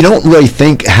 you don't really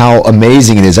think how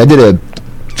amazing it is. I did a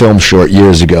film short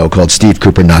years ago called Steve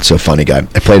Cooper, Not So Funny Guy.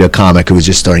 I played a comic who was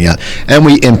just starting out, and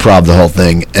we improv the whole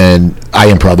thing, and I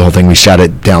improv the whole thing. We shot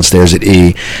it downstairs at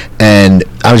E, and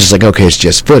I was just like, okay, it's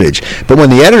just footage. But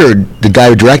when the editor, the guy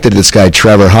who directed this guy,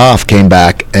 Trevor Hoff, came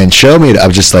back and showed me it, I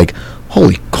was just like,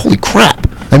 holy crap.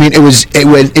 I mean,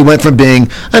 it went from being,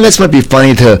 and this might be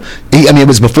funny to, it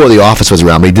was before The Office was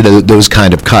around, but he did those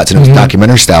kind of cuts, and it was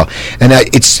documentary style. And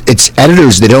it's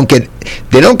editors, they don't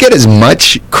get as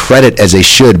much credit as they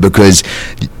should, because,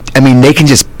 they can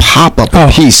just pop up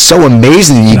a piece so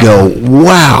amazing, and you go,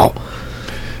 wow.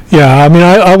 Yeah,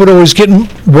 I would always get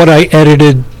what I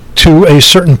edited to a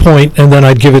certain point, and then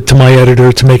I'd give it to my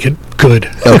editor to make it good.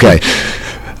 Okay.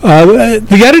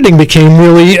 The editing became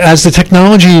really, as the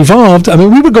technology evolved,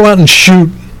 we would go out and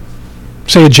shoot,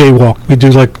 say, a jaywalk. We'd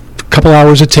do like a couple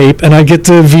hours of tape, and I'd get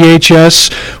the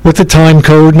VHS with the time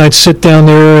code, and I'd sit down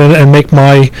there and make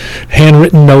my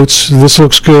handwritten notes. This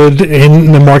looks good,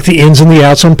 and mark the ins and the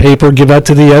outs on paper, give that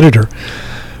to the editor.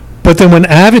 But then when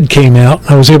Avid came out,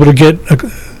 I was able to get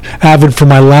Avid from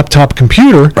my laptop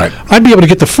computer. Right. I'd be able to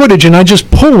get the footage, and I'd just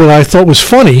pull what I thought was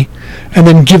funny and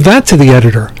then give that to the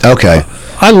editor. Okay.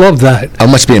 I love that. It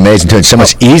must be amazing, too. It's so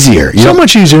much easier. So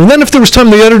much easier. And then if there was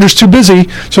time, the editor's too busy,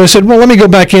 so I said, well, let me go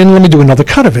back in, let me do another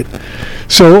cut of it.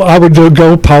 So I would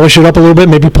go polish it up a little bit,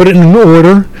 maybe put it in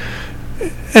order.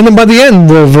 And then by the end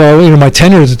of my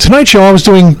tenure at The Tonight Show, I was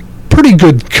doing pretty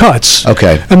good cuts.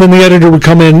 Okay. And then the editor would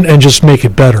come in and just make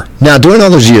it better. Now, during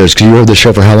all those years, because you were the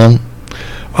show for how long?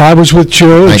 I was with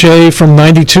Jay from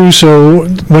 92, so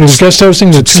when he was guest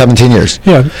hosting... 17 years.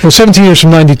 Yeah, well, 17 years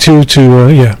from 92 to, Were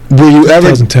you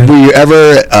ever, 2010.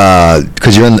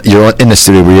 Because you're in the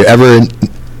studio, were you ever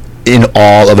in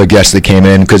awe of a guest that came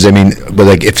in? Because,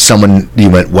 like, if someone, you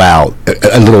went, wow,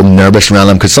 a little nervous around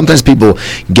them? Because sometimes people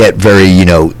get very,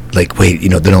 like, wait, they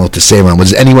don't know what to say around.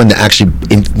 Was there anyone that actually,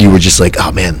 you were just like,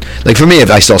 oh, man. Like, for me, if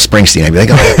I saw Springsteen, I'd be like,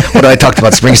 oh, what did I talk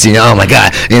about Springsteen? Oh, my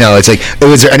God. It's like,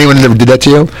 was there anyone that ever did that to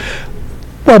you?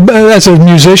 Well, as a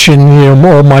musician,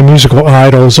 more of my musical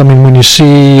idols. When you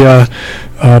see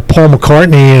Paul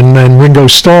McCartney and Ringo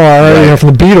Starr, right,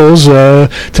 from the Beatles,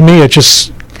 to me, it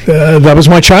just... that was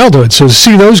my childhood. So to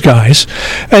see those guys,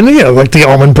 and like the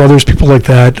Allman Brothers, people like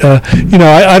that,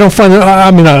 I don't find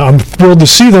that. I'm thrilled to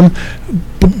see them,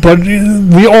 but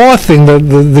the awe thing,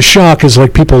 the shock is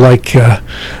like people like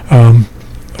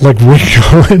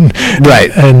Ringo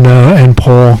and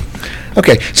Paul.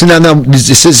 Okay, so now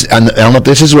this is, I don't know if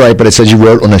this is right, but it says you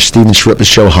wrote on the Steven Sharippa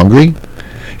show, Hungry.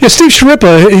 Yeah, Steve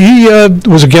Sharippa, he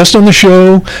was a guest on the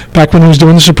show back when he was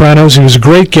doing The Sopranos. He was a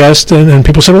great guest, and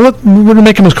people said, well, we're going to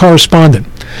make him a correspondent.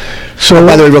 So,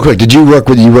 by the way, real quick, did you work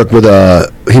with?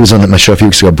 He was on my show a few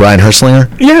weeks ago. Brian Herslinger.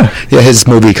 Yeah. His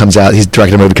movie comes out. He's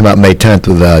directing a movie come out May 10th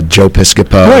with Joe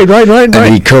Piscopo. Right.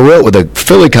 And he co-wrote with a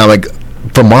Philly comic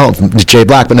from Jay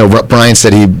Black. But no, Brian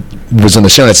said he was on the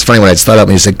show. And it's funny when I started up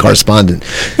and he said correspondent.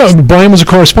 No, Brian was a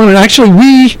correspondent. Actually,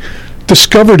 we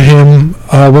discovered him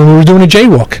when we were doing a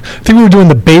Jaywalk. I think we were doing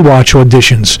the Baywatch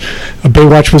auditions.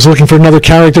 Baywatch was looking for another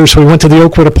character, so we went to the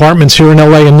Oakwood Apartments here in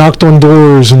L.A. and knocked on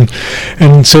doors and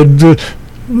said,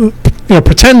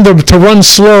 pretend to run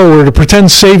slow or to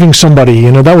pretend saving somebody.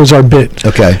 That was our bit.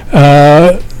 Okay.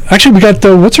 Actually, we got,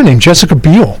 what's her name? Jessica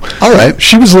Biel. All right.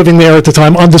 She was living there at the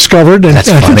time, undiscovered, and That's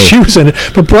funny. she was in it.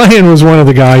 But Brian was one of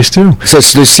the guys, too. So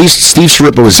Steve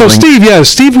Sharippa was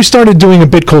Steve, we started doing a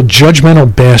bit called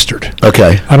Judgmental Bastard.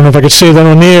 Okay. I don't know if I could say that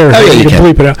on the air. Oh, yeah, you can.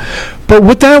 Bleep it out. But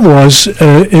what that was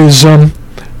is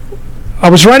I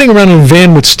was riding around in a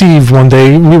van with Steve one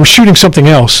day. We were shooting something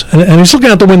else, and he's looking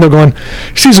out the window going,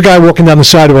 he sees a guy walking down the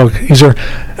sidewalk. He's like,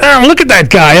 oh, look at that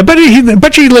guy. I bet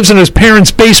you he lives in his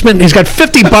parents' basement, and he's got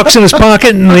 $50 in his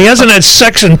pocket, and he hasn't had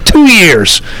sex in 2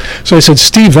 years. So I said,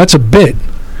 Steve, that's a bit.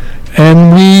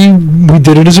 And we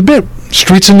did it as a bit.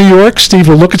 Streets in New York, Steve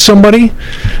will look at somebody,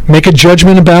 make a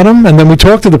judgment about him, and then we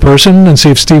talk to the person and see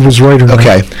if Steve was right or not.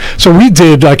 Okay. So we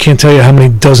did, I can't tell you how many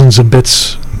dozens of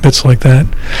bits like that.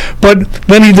 But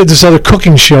then he did this other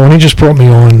cooking show, and he just brought me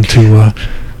on to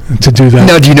do that.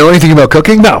 Now, do you know anything about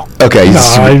cooking? No. Okay.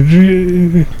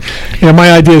 No,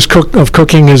 my idea of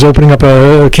cooking is opening up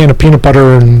a can of peanut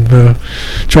butter and a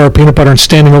jar of peanut butter and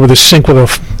standing over the sink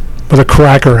with a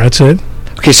cracker. That's it.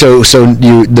 Okay, so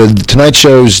the Tonight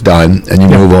Show's done, and you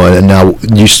move on, and now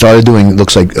you started doing,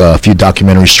 looks like a few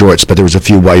documentary shorts, but there was a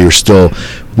few while you're still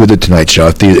with the Tonight Show,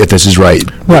 if this is right.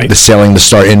 Right. The Sailing to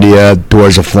Star India,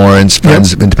 Doors of Florence,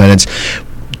 Friends of Independence.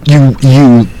 You,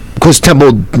 because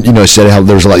Temple, said how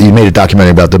there was a lot. You made a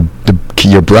documentary about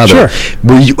your brother. Sure.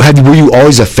 Were you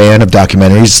always a fan of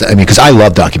documentaries? I mean, because I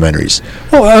love documentaries.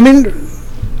 Well, I mean,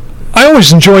 I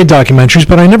always enjoyed documentaries,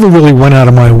 but I never really went out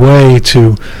of my way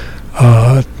to.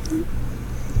 I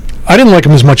didn't like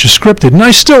them as much as scripted, and I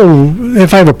still,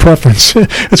 if I have a preference,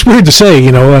 it's weird to say,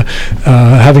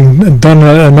 having done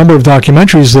a number of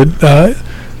documentaries that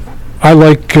I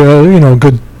like, a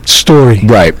good story.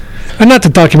 Right. And not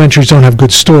that documentaries don't have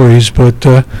good stories, but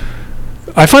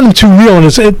I find them too real, and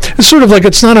it's sort of like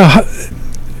it's not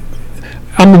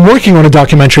I'm working on a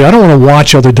documentary. I don't want to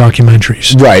watch other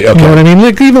documentaries. Right, okay. You know what I mean?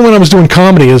 Like, even when I was doing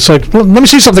comedy, it's like, well, let me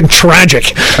see something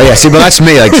tragic. Oh, yeah, see, but that's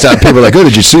me. Like, people are like, oh,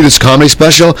 did you see this comedy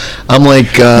special? I'm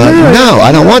like, no,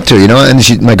 I don't want to,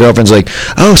 And my girlfriend's like,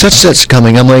 oh, such and such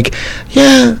coming. I'm like,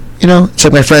 yeah, It's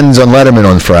like my friend's on Letterman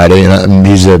on Friday, and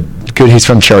he's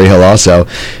from Cherry Hill also.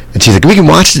 And she's like, we can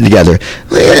watch it together.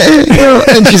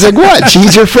 And she's like, what?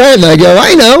 She's your friend. And I go,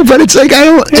 I know, but it's like,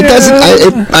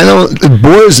 it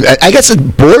bores, I guess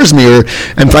it bores me.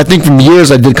 And I think from years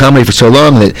I did comedy for so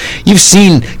long that you've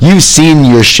seen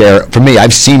your share. For me,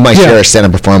 I've seen my share of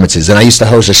stand-up performances. And I used to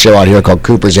host a show out here called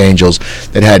Cooper's Angels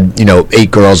that had,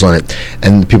 8 girls on it.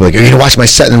 And people are like, are you going to watch my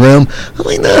set in the room? I'm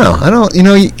like, no, I don't,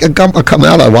 I'll come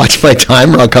out, I'll watch my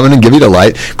time, or I'll come in and give you the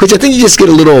light. Because I think you just get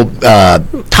a little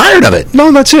tired of it.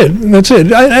 No, that's it.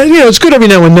 It's good every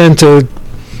now and then to,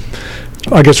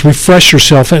 I guess, refresh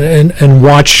yourself and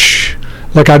watch.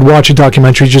 Like I'd watch a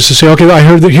documentary just to say, okay, I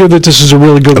hear that this is a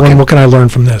really good one. What can I learn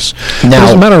from this? Now,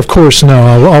 as a matter of course, no,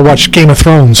 I'll watch Game of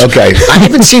Thrones. Okay, I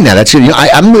haven't seen that. That's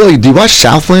I'm really. Do you watch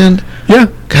Southland? Yeah.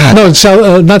 God. No,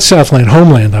 not Southland.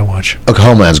 Homeland, I watch. Okay,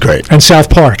 Homeland's great. And South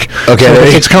Park. Okay.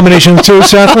 It's a combination of two.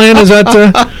 Southland, is that?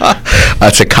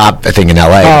 That's a cop thing in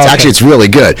L.A. It's really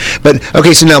good. But,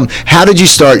 okay, so now, how did you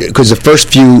start? Because the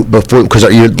first few, because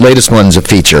your latest one's a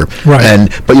feature. Right.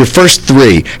 But your first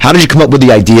 3, how did you come up with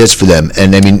the ideas for them?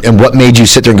 And, and what made you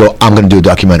sit there and go, I'm going to do a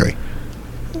documentary?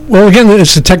 Well, again,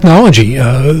 it's the technology.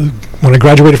 When I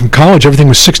graduated from college, everything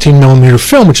was 16 millimeter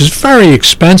film, which is very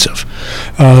expensive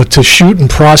to shoot and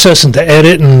process and to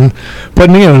edit. But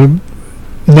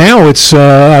now it's.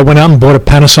 I went out and bought a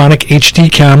Panasonic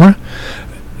HD camera,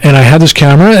 and I had this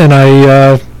camera, and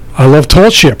I love tall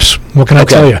ships. What can I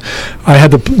tell you? I had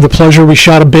the pleasure. We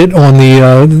shot a bit on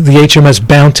the HMS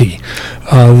Bounty,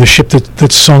 the ship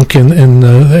that sunk in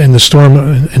the storm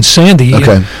in Sandy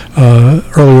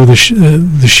earlier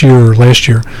this year or last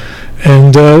year,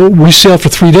 and we sailed for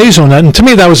 3 days on that. And to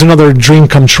me, that was another dream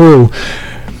come true.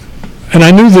 And I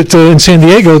knew that in San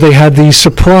Diego they had the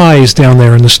Surprise down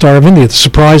there in the Star of India. The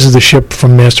Surprise is the ship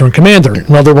from Master and Commander,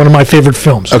 another one of my favorite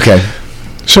films. Okay.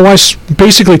 So I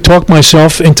basically talked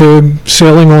myself into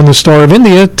sailing on the Star of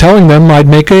India, telling them I'd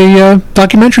make a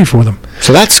documentary for them.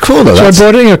 So that's cool, though. So I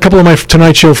brought in a couple of my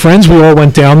Tonight Show friends. We all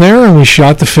went down there and we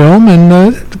shot the film and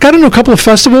got into a couple of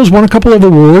festivals, won a couple of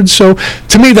awards. So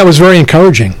to me, that was very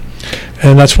encouraging.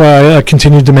 And that's why I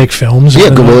continued to make films. Yeah,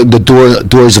 the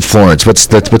Doors of Florence. What's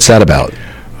that about?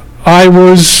 I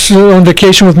was on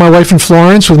vacation with my wife in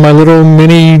Florence with my little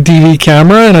mini DV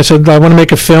camera, and I said, I want to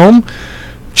make a film.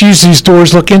 Geez, these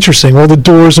doors look interesting. All the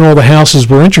doors and all the houses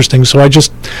were interesting, so I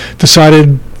just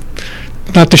decided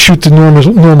not to shoot the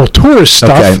normal tourist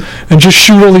stuff and just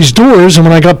shoot all these doors. And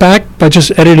when I got back, I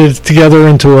just edited it together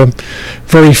into a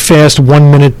very fast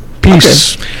 1-minute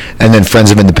piece. Okay. And then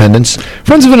Friends of Independence?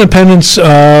 Friends of Independence,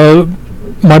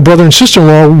 my brother and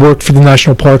sister-in-law work for the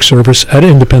National Park Service at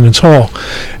Independence Hall,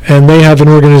 and they have an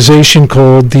organization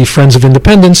called the Friends of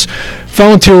Independence,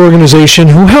 volunteer organization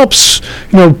who helps,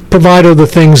 provide all the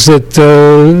things that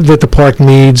the park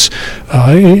needs,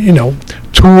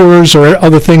 tours or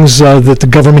other things that the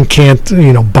government can't,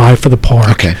 buy for the park.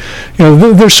 Okay.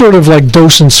 They're sort of like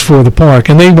docents for the park,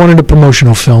 and they wanted a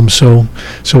promotional film, so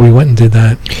we went and did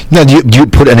that. Now, do you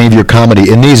put any of your comedy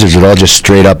in these, or is it all just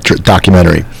straight up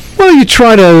documentary? Well, you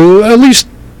try to, at least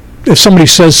if somebody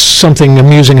says something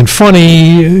amusing and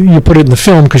funny, you put it in the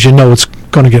film because you know it's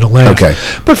going to get a laugh. Okay.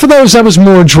 But for those, I was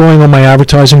more drawing on my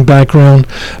advertising background.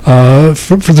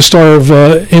 For the Star of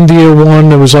India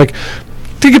one, it was like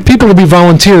to get people to be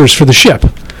volunteers for the ship.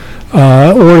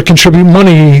 Or to contribute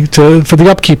money for the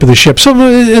upkeep of the ship. So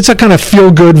it's a kind of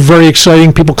feel-good, very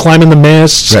exciting. People climbing the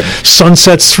masts, right.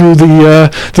 Sunsets through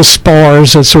the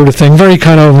spars, that sort of thing. Very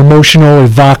kind of emotional,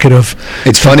 evocative.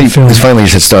 It's funny. Film. It's funny when you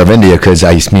said Star of India because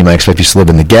me and my ex-wife used to live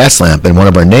in the gas lamp, and one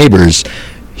of our neighbors,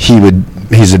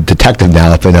 he's a detective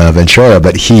now up in Ventura,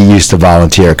 but he used to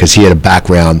volunteer because he had a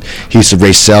background. He used to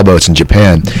race sailboats in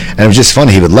Japan, and it was just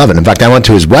funny. He would love it. In fact, I went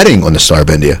to his wedding on the Star of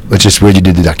India, which is where you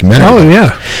did the documentary. Oh,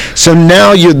 yeah. So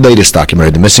now your latest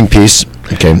documentary, The Missing Piece.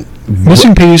 Okay.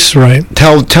 Missing Piece, right.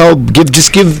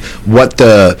 Give what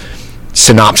the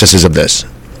synopsis is of this.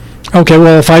 Okay,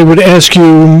 well, if I would ask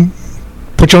you,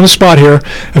 put you on the spot here,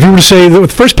 if you were to say the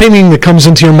first painting that comes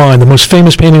into your mind, the most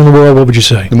famous painting in the world, what would you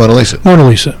say? The Mona Lisa. Mona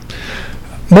Lisa.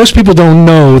 Most people don't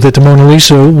know that the Mona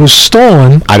Lisa was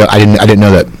stolen. I didn't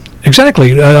know that.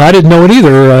 Exactly. I didn't know it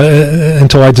either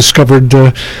until I discovered.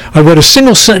 I read a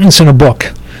single sentence in a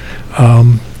book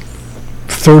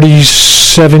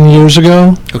 37 years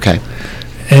ago. Okay.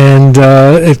 And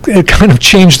it kind of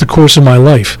changed the course of my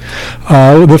life.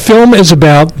 The film is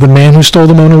about the man who stole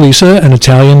the Mona Lisa, an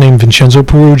Italian named Vincenzo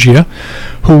Peruggia,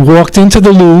 who walked into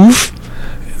the Louvre.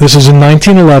 This is in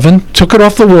 1911, took it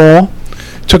off the wall,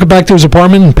 took it back to his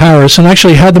apartment in Paris, and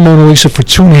actually had the Mona Lisa for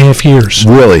 2.5 years.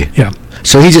 Really? Yeah.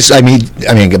 So he just, I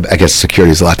guess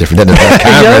security is a lot different than the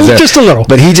cameras. Yeah, just a little.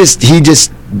 But he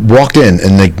just walked in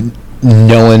and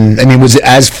was it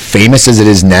as famous as it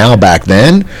is now back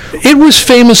then? It was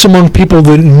famous among people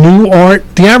that knew art.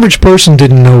 The average person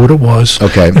didn't know what it was.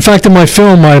 Okay. In fact, in my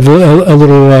film, I have a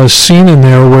little scene in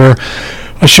there where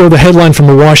I show the headline from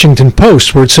the Washington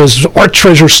Post where it says, "Art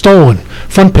treasure stolen,"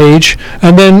 front page,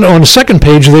 and then on the second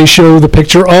page they show the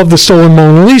picture of the stolen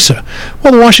Mona Lisa.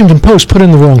 Well, the Washington Post put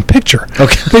in the wrong picture.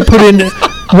 Okay. They put in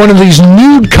one of these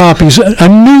nude copies, a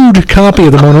nude copy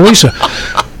of the Mona Lisa.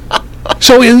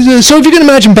 So if you can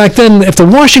imagine back then, if the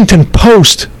Washington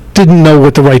Post didn't know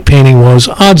what the right painting was,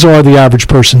 odds are the average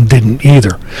person didn't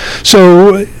either.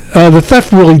 So the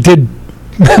theft really did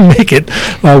make it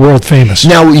world famous.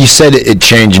 Now you said it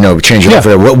changed, changed your life.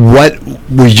 What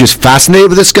were you just fascinated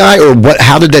with this guy, or what?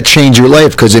 How did that change your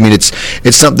life? Because it's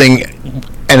something,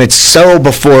 and it's so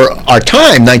before our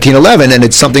time, 1911, and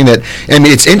it's something that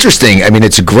it's interesting.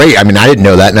 It's great. I didn't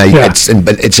know that,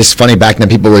 but it's just funny back then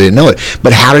people really didn't know it.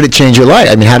 But how did it change your life?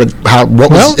 What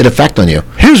was it effect on you?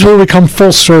 Here's where we come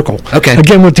full circle. Okay.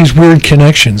 Again with these weird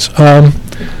connections.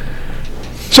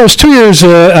 So I was 2 years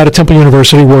out of Temple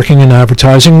University working in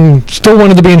advertising. Still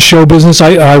wanted to be in show business.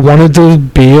 I wanted to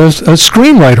be a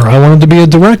screenwriter. I wanted to be a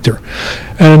director.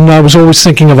 And I was always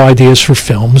thinking of ideas for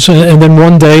films. And then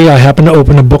one day I happened to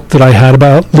open a book that I had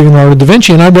about Leonardo da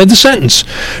Vinci, and I read the sentence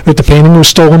that the painting was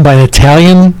stolen by an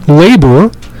Italian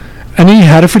laborer, and he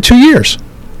had it for 2 years.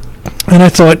 And I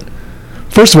thought,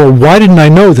 first of all, why didn't I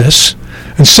know this?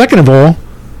 And second of all,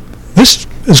 this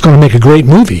is going to make a great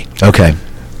movie. Okay.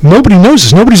 Nobody knows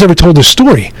this. Nobody's ever told this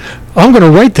story. I'm going to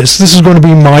write this. This is going to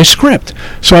be my script.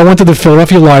 So I went to the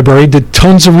Philadelphia Library, did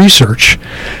tons of research.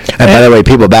 And by the way,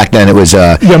 people, back then it was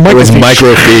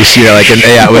microfiche,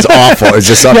 it was awful. It was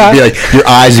just something to be like, your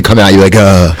eyes would come out, you're like,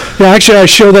 Yeah, actually, I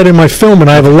show that in my film, and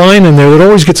I have a line in there that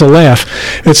always gets a laugh.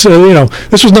 It's,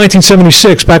 this was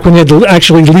 1976, back when you had to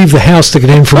actually leave the house to get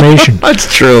information.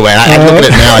 That's true, man. I look at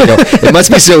it now, I go, it must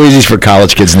be so easy for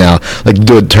college kids now, like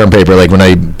do a term paper, like when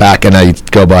I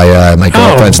go by my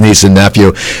girlfriend's niece and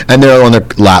nephew, and they're on their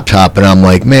laptop, and I'm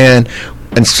like, man,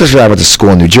 and especially when I went to school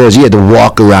in New Jersey, you had to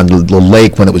walk around the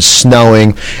lake when it was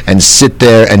snowing and sit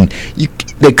there, and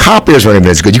the copiers weren't even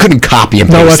as good. You couldn't copy and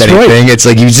paste anything. Right. It's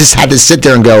like you just had to sit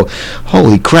there and go,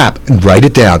 holy crap, and write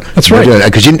it down. That's right.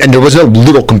 And there was no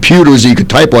little computers that you could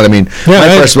type on. I mean,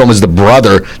 my first one was the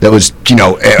Brother that was,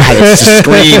 had a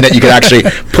screen that you could actually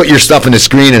put your stuff in the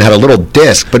screen and had a little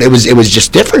disc, but it was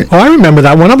just different. Oh, I remember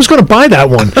that one. I was going to buy that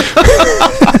one.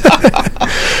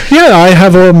 Yeah, I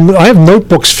have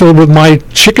notebooks filled with my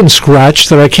chicken scratch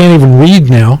that I can't even read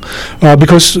now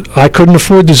because I couldn't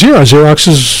afford the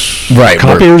Xerox's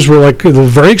copiers were like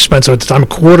very expensive at the time,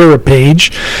 $0.25 a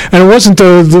page, and it wasn't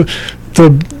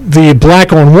the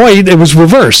black on white, it was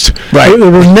reversed. Right.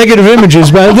 There were negative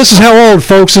images, but this is how old,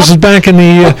 folks. This is back in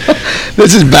the...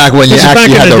 this is back when you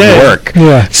actually had to work.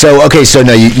 Yeah. So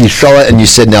now you saw it and you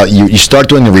said, now you start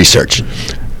doing the research.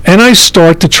 And I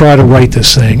start to try to write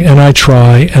this thing, and I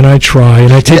try, and I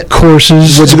take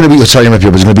courses. What's it going to be? Sorry, was it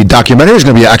going to be documentary, or is it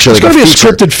going to be actually it's going to be a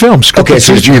scripted film. So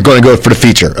you're going to go for the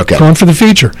feature. Okay. Going for the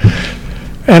feature.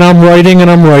 And I'm writing,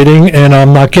 and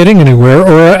I'm not getting anywhere.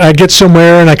 Or I get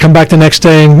somewhere, and I come back the next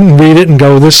day and read it and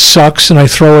go, this sucks, and I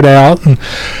throw it out. And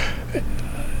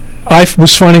I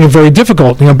was finding it very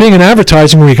difficult. Being in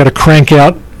advertising where you got to crank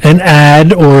out an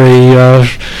ad or a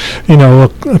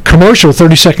commercial,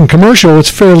 30-second commercial,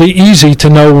 it's fairly easy to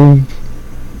know,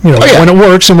 when it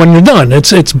works and when you're done.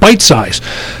 It's bite size.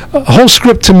 A whole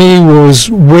script to me was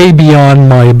way beyond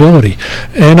my ability,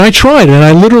 and I tried, and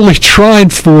I literally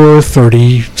tried for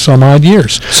 30 some odd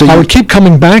years. So I would keep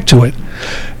coming back to it,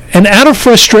 and out of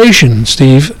frustration,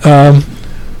 Steve,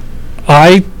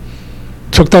 I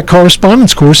took that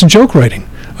correspondence course in joke writing.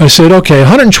 I said, okay,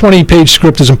 120-page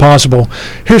script is impossible.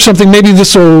 Here's something, maybe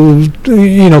this will,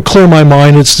 clear my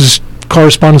mind. It's this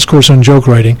correspondence course on joke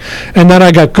writing. And that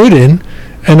I got good in,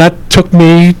 and that took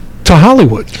me to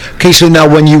Hollywood. Okay, so now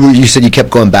when you said you kept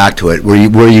going back to it, were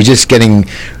you just getting,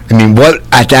 what,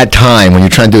 at that time, when you're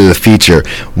trying to do the feature,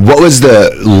 what was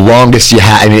the longest you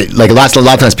had? A lot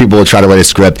of times people will try to write a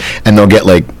script, and they'll get,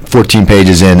 14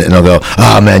 pages in, and they'll go,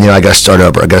 oh man, I got to start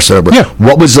over. Yeah.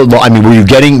 What was the?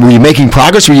 Were you making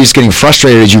progress, or were you just getting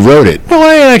frustrated as you wrote it? Well,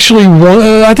 I actually,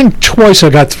 I think twice I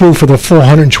got through for the full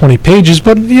 120 pages,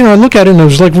 but I look at it and it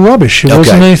was like rubbish. It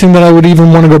wasn't anything that I would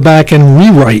even want to go back and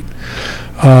rewrite.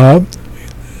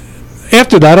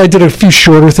 After that, I did a few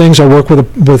shorter things. I worked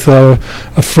with a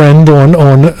friend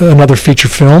on another feature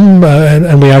film,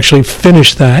 and we actually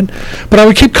finished that. But I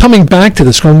would keep coming back to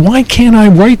this, going, why can't I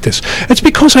write this? It's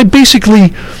because I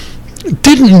basically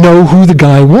didn't know who the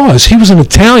guy was. He was an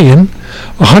Italian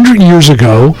 100 years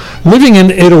ago, living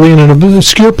in Italy, in an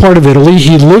obscure part of Italy.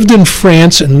 He lived in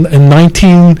France in the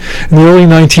early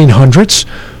 1900s.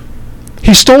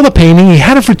 He stole the painting. He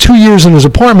had it for 2 years in his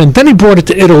apartment. Then he brought it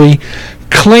to Italy,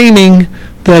 claiming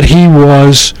that he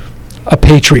was a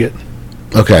patriot.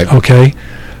 Okay.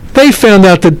 They found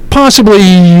out that possibly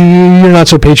you're not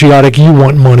so patriotic, you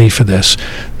want money for this.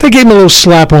 They gave him a little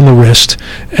slap on the wrist,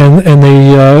 and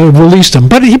they released him.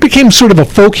 But he became sort of a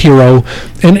folk hero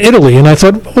in Italy, and I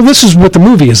thought, well, this is what the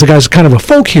movie is. The guy's kind of a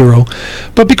folk hero.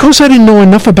 But because I didn't know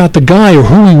enough about the guy or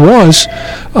who he was,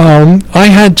 I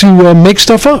had to make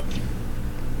stuff up.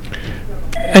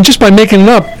 And just by making it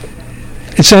up,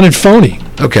 it sounded phony.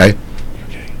 Okay.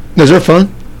 Is there a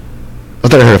phone? I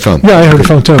thought I heard a phone. Yeah, I heard a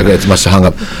phone too. Okay, it must have hung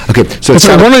up. Okay, so it's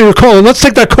one of your calls. Let's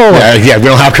take that call. Yeah, we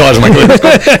don't have callers. I'm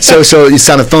like, so it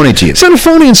sounded phony to you. It sounded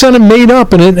phony and sounded made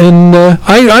up, and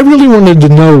I really wanted to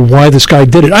know why this guy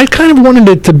did it. I kind of wanted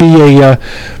it to be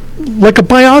like a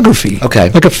biography. Okay.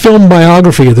 Like a film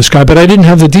biography of this guy, but I didn't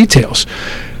have the details.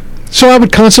 So I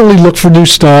would constantly look for new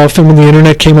stuff, and when the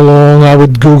internet came along, I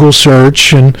would Google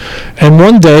search, and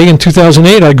one day in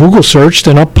 2008, I Google searched,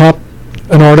 and up popped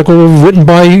an article written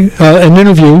by an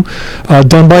interview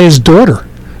done by his daughter.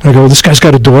 And I go, this guy's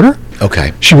got a daughter?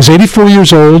 Okay. She was 84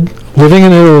 years old, living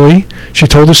in Italy. She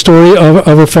told the story of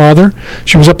her father.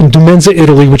 She was up in Dumenza,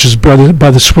 Italy, which is by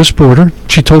the Swiss border.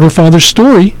 She told her father's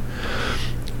story,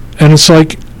 and it's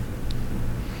like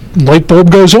light bulb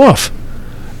goes off.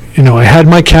 I had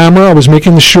my camera. I was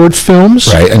making the short films.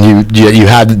 Right, and you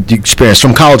had the experience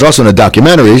from college also in the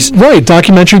documentaries. Right,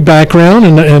 documentary background,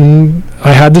 and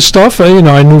I had the stuff.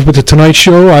 I knew with the Tonight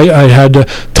Show, I had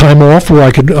time off where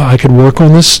I could work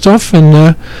on this stuff,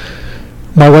 and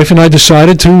my wife and I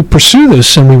decided to pursue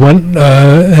this, and we went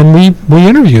and we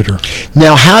interviewed her.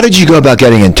 Now, how did you go about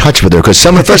getting in touch with her? Because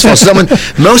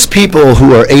most people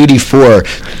who are 84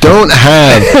 don't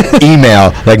have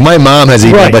email. Like my mom has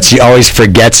email, Right. but she always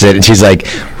forgets it, and she's like,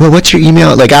 "Well, what's your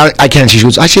email?" Like I can't. She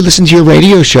goes, "I should listen to your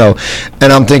radio show,"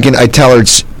 and I'm thinking, I tell her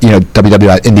it's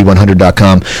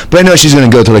www.indie100.com, but I know she's going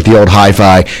to go to like the old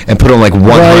hi-fi and put on like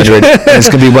 100, Right. and it's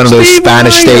going to be one of those Steve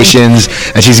Spanish Ryan. stations,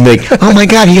 and she's going to be like, "Oh my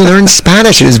God, he learned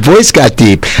Spanish and his voice got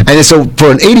deep." And so for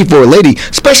an 84 lady,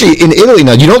 especially in Italy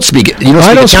now, you don't speak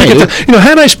Italian.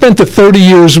 Had I spent the 30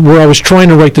 years where I was trying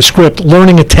to write the script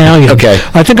learning Italian, Okay.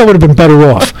 I think I would have been better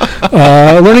off.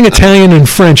 Learning Italian and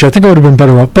French, I think I would have been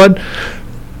better off. But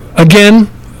again,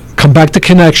 come back to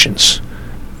connections.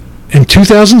 In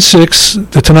 2006,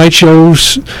 The Tonight Show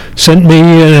sent me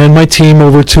and my team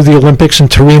over to the Olympics in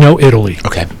Torino, Italy.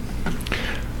 Okay.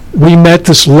 We met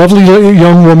this lovely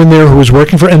young woman there who was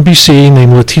working for NBC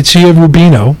named Letizia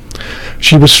Rubino.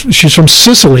 She's from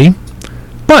Sicily,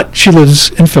 but she lives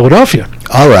in Philadelphia.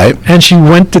 All right. And she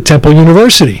went to Temple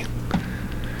University.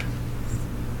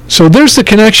 So there's the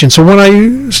connection. So when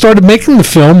I started making the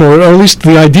film, or at least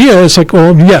the idea, it's like,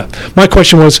 well, yeah. My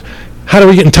question was, how do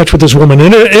we get in touch with this woman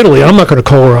in Italy? I'm not going to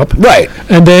call her up. Right.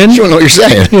 And then, You don't know what you're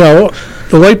saying. the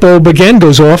light bulb again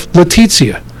goes off,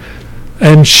 Letizia.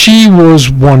 And she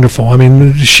was wonderful. I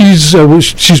mean, she's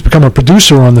become a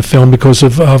producer on the film because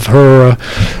of her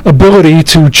ability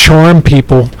to charm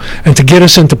people and to get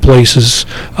us into places.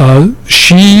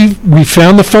 We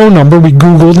found the phone number. We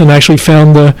Googled and actually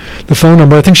found the phone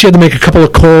number. I think she had to make a couple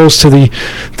of calls to the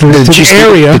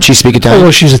area. Did she speak Italian? Oh,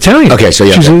 well, she's Italian. Okay, so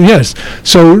yeah. Yes.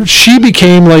 So she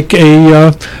became like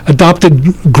a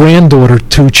adopted granddaughter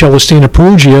to Celestina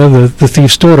Perugia, the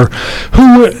thief's daughter,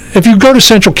 who, if you go to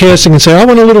Central Casting and say, I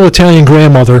want a little Italian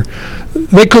grandmother,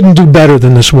 they couldn't do better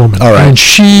than this woman. All right. And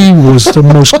she was the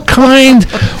most kind,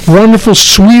 wonderful,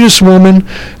 sweetest woman.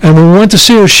 And when we went to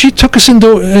see her, she took us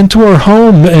into her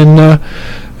home and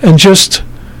just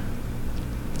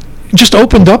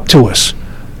opened up to us.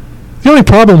 The only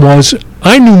problem was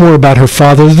I knew more about her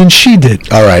father than she did.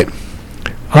 All right.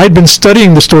 I'd been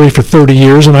studying the story for 30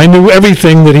 years, and I knew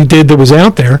everything that he did that was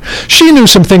out there. She knew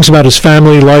some things about his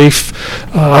family life,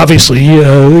 obviously,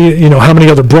 how many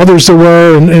other brothers there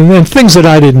were, and things that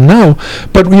I didn't know.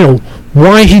 But,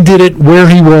 why he did it, where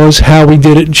he was, how he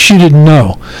did it, she didn't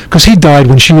know, because he died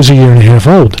when she was a year and a half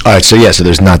old. All right, so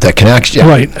there's not that connection.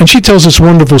 Right, and she tells this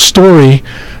wonderful story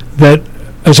that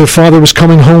as her father was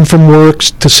coming home from work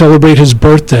to celebrate his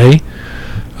birthday,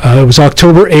 it was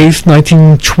October 8th,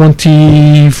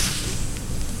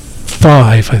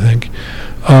 1925, I think.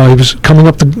 He was coming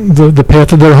up the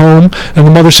path of their home, and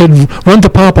the mother said, run to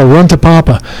Papa, run to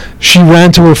Papa. She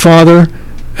ran to her father,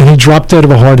 and he dropped dead of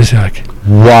a heart attack.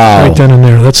 Wow. Right then and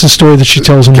there. That's the story that she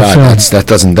tells in the film. That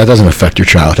doesn't affect your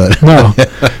childhood. No.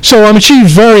 So, I mean,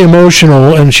 she's very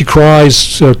emotional, and she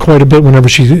cries quite a bit whenever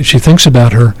she thinks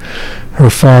about her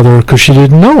father, because she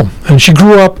didn't know. And she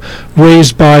grew up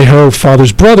raised by her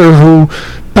father's brother, who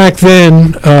back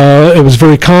then it was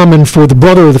very common for the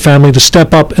brother of the family to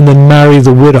step up and then marry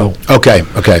the widow. Okay.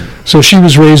 So she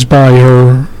was raised by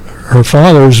her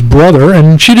father's brother,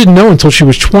 and she didn't know until she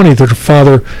was 20 that her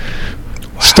father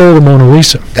stole the Mona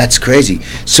Lisa. That's crazy.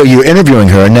 So you're interviewing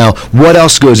her. Now, what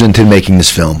else goes into making this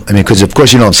film? I mean, because of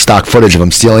course you don't have stock footage of them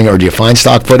stealing, or do you find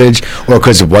stock footage, or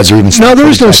because was there even stock No, there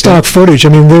is footage no back stock footage. I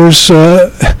mean, there's,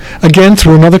 again,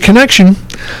 through another connection,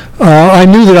 I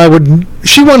knew that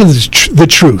she wanted the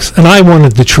truth, and I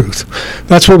wanted the truth.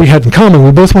 That's what we had in common.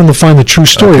 We both wanted to find the true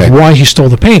story of why he stole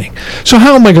the painting. So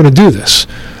how am I going to do this?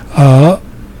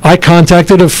 I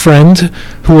contacted a friend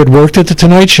who had worked at The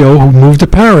Tonight Show, who moved to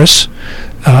Paris,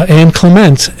 Anne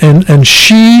Clement, and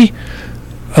she,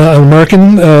 an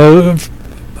American, I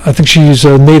think she's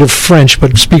native French,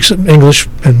 but speaks English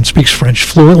and speaks French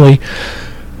fluently.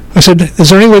 I said, is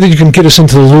there any way that you can get us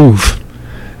into the Louvre?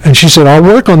 And she said, I'll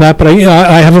work on that, but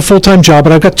I have a full-time job,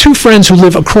 but I've got two friends who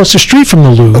live across the street from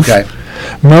the Louvre. Okay.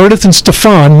 Meredith and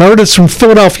Stefan. Meredith's from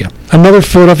Philadelphia, another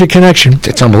Philadelphia connection.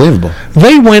 It's unbelievable.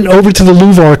 They went over to the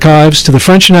Louvre archives, to the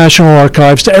French National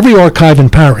Archives, to every archive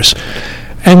in Paris,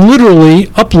 and literally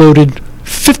uploaded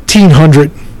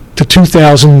 1,500 to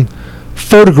 2,000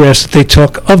 photographs that they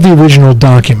took of the original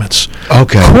documents.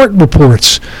 Okay. Court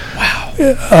reports. Wow.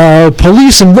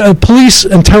 police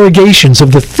interrogations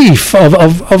of the thief,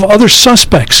 of other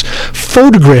suspects,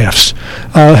 photographs,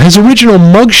 his original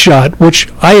mugshot, which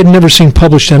I had never seen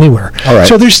published anywhere. All right.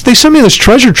 So they sent me this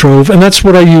treasure trove, and that's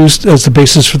what I used as the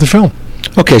basis for the film.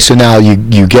 Okay, so now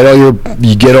you get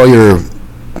all your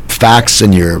facts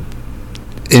and your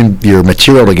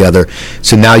material together.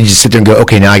 So now you just sit there and go,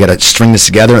 okay, now I got to string this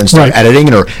together and start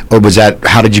editing, or was that,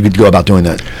 how did you go about doing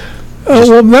that?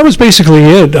 Well, that was basically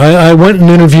it. I went and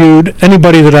interviewed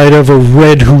anybody that I'd ever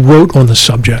read who wrote on the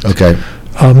subject. Okay.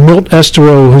 Milt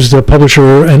Esterow, who's the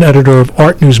publisher and editor of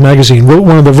Art News magazine, wrote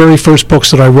one of the very first books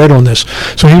that I read on this.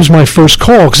 So he was my first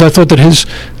call, because I thought that his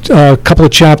couple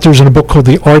of chapters in a book called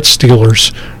The Art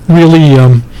Stealers really,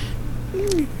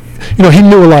 he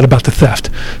knew a lot about the theft.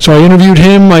 So I interviewed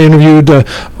him. I interviewed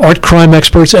art crime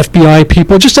experts, FBI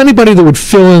people, just anybody that would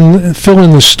fill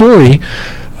in the story.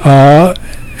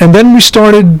 And then we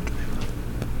started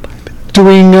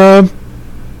doing, I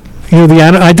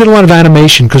did a lot of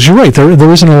animation, because you're right,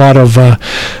 there isn't a lot of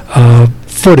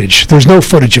footage. There's no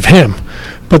footage of him.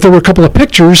 But there were a couple of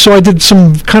pictures, so I did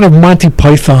some kind of Monty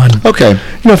Python. Okay.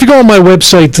 If you go on my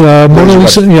website,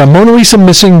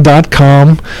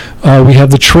 MonaLisaMissing.com, we have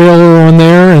the trailer on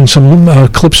there and some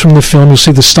clips from the film. You'll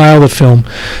see the style of the film.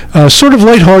 Sort of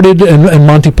lighthearted and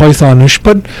Monty Python-ish,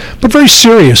 but very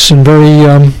serious and very...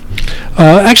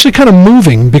 actually kind of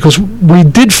moving, because we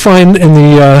did find in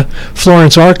the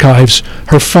Florence archives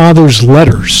her father's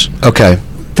letters. Okay.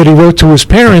 That he wrote to his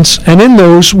parents, and in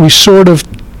those he sort of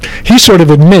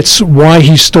admits why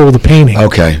he stole the painting.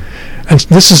 Okay. And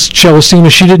this is Celestina.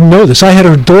 She didn't know this. I had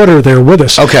her daughter there with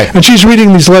us. Okay. And she's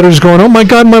reading these letters going, oh, my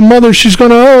God, my mother, she's going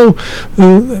to,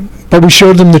 But we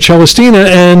showed them to Celestina,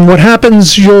 and what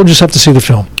happens, you'll just have to see the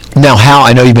film. Now,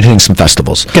 I know you've been hitting some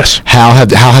festivals. Yes. How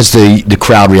has the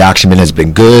crowd reaction been? Has it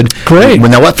been good? Great.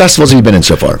 Now, what festivals have you been in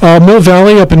so far? Mill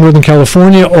Valley up in Northern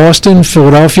California, Austin,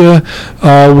 Philadelphia.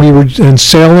 We were in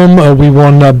Salem. We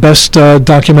won Best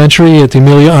Documentary at the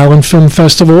Amelia Island Film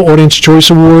Festival, Audience Choice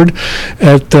Award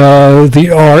at the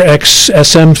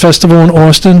RXSM Festival in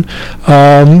Austin.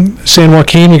 San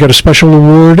Joaquin, we got a special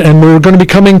award. And we're going to be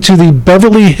coming to the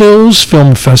Beverly Hills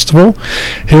Film Festival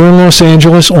here in Los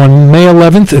Angeles on May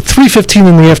 11th. 3:15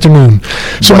 in the afternoon.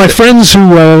 So my friends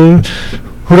who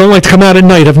don't like to come out at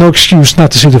night have no excuse not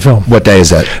to see the film. What day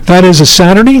is that? That is a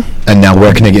Saturday. And now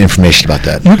where can they get information about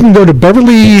that? You can go to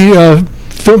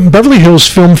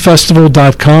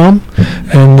BeverlyHillsFilmFestival.com,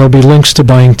 and there'll be links to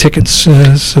buying tickets. So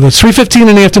that's 3:15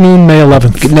 in the afternoon, May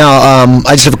 11th. Now,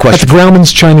 I just have a question. At the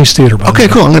Grauman's Chinese Theater. Okay,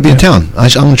 cool. I'm going to be in town. I'll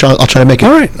try to make it.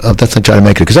 All right. I'll definitely try to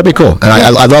make it, because that'd be cool. And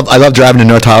I love driving to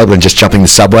North Hollywood and just jumping the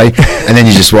subway, and then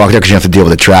you just walk there because you have to deal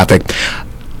with the traffic.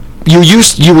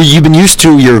 You've been used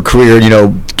to your career,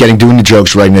 doing the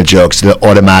jokes, writing the jokes, the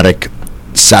automatic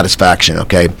satisfaction.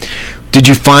 Okay. Did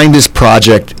you find this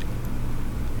project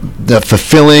the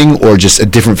fulfilling, or just a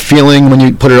different feeling when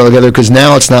you put it all together? Because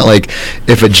now it's not like,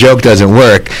 if a joke doesn't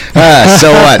work,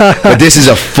 so what? But this is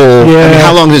a full. Yeah. I mean,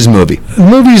 how long is this movie? The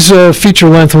movie's feature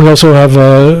length. We also have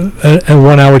a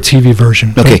 1-hour TV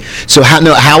version. Okay, so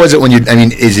how is it when you? I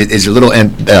mean, is it a little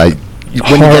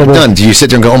when you get it done, do you sit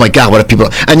there and go, oh my God, what if people?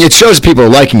 And it shows people are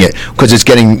liking it because it's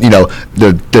getting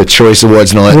the choice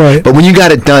awards and all that. Right. But when you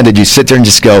got it done, did you sit there and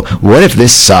just go, what if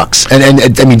this sucks? And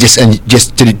I mean,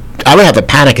 just did it? I would have a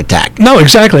panic attack. No,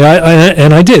 exactly.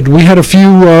 I did. We had a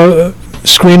few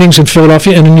screenings in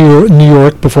Philadelphia and in New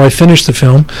York before I finished the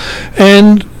film,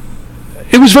 and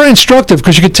it was very instructive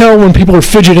because you could tell when people are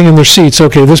fidgeting in their seats.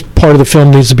 Okay, this part of the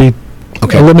film needs to be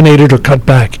eliminated or cut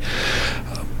back.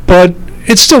 But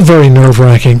it's still very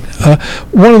nerve-wracking.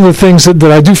 One of the things that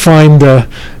I do find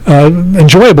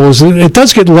enjoyable is that it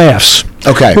does get laughs.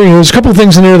 Okay. There's a couple of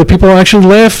things in there that people actually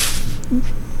laugh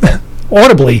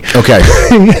audibly. Okay.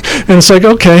 And it's like,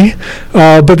 okay.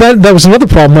 But that was another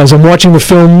problem. As I'm watching the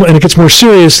film and it gets more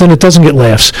serious, then it doesn't get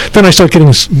laughs. Then I start getting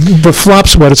the flop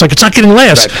sweat. It's like, it's not getting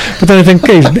laughs. Right. But then I think,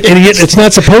 hey, idiot, it's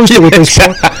not supposed to at this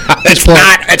point. It's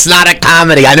not a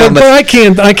comedy. I know. But I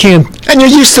can't. And you're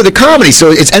used to the comedy, so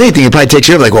it's anything. It probably takes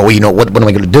you like, well, what am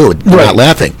I going to do? I'm not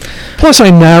laughing. Plus, I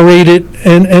narrate it,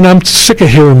 and I'm sick of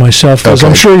hearing myself, as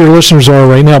I'm sure your listeners are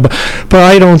right now. But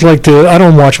I don't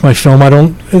watch my film.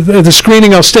 The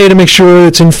screening, I'll stay to make sure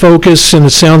it's in focus and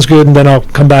it sounds good, and then I'll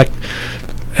come back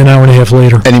an hour and a half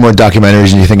later. Any more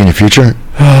documentaries you think in your future?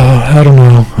 I don't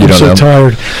know. I'm so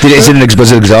tired.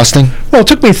 Was it exhausting? Well, it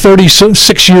took me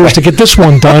 36 years to get this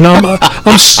one done.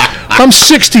 I'm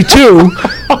 62,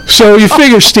 so you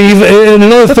figure, Steve, in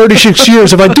another 36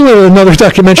 years, if I do another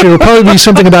documentary, it'll probably be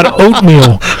something about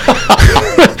oatmeal.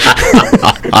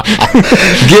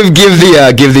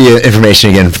 Give the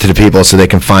information again to the people so they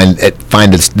can find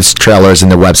this trailers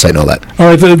and their website and all that. All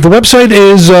right, the website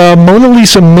is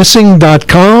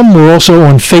MonaLisaMissing.com. We're also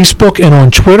on Facebook and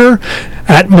on Twitter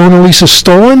at Mona Lisa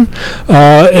Stolen.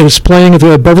 It's playing at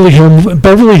the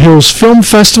Beverly Hills Film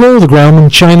Festival, the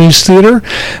Grauman Chinese Theater,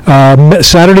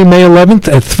 Saturday, May 11th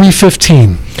at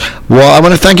 3:15. Well, I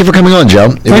want to thank you for coming on,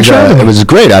 Joe. It was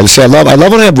great. I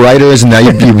love when I have writers, and now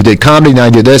you did comedy, now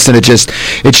you do this, and it shows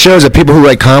that people who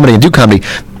write comedy and do comedy,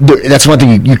 that's one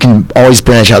thing you can always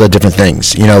branch out to different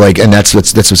things, and that's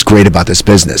what's great about this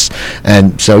business.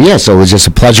 And so it was just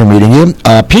a pleasure meeting you.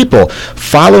 People,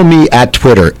 follow me at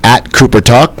Twitter at Cooper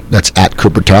Talk. That's at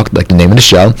Cooper Talk, like the name of the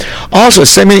show. Also,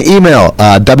 send me an email,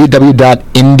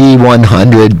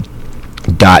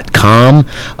 www.indie100.com,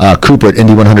 Cooper at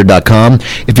indie100.com.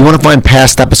 If you want to find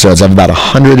past episodes, I have about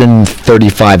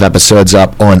 135 episodes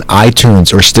up on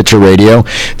iTunes or Stitcher Radio.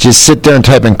 Just sit there and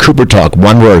type in Cooper Talk,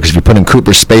 one word, because if you put in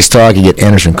Cooper Space Talk, you get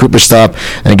Anderson Cooper stuff,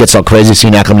 and it gets all crazy, so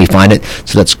you're not going to find it.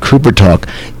 So that's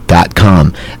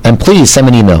CooperTalk.com. And please send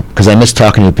me an email, because I miss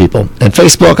talking to people. And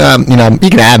Facebook, you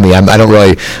can add me. I don't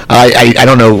really, I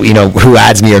don't know, who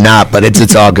adds me or not, but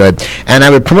it's all good. And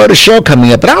I would promote a show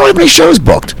coming up, but I don't have any shows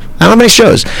booked. I don't have any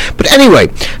shows. But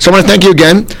anyway, so I want to thank you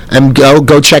again, and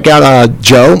go check out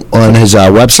Joe on his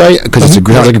website, because it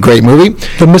sounds like a great movie.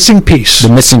 The Missing Piece. The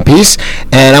Missing Piece.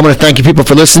 And I want to thank you people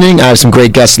for listening. I have some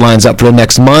great guest lines up for the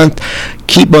next month.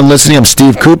 Keep on listening. I'm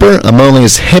Steve Cooper. I'm only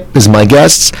as hip as my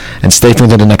guests, and stay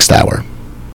tuned to the next hour.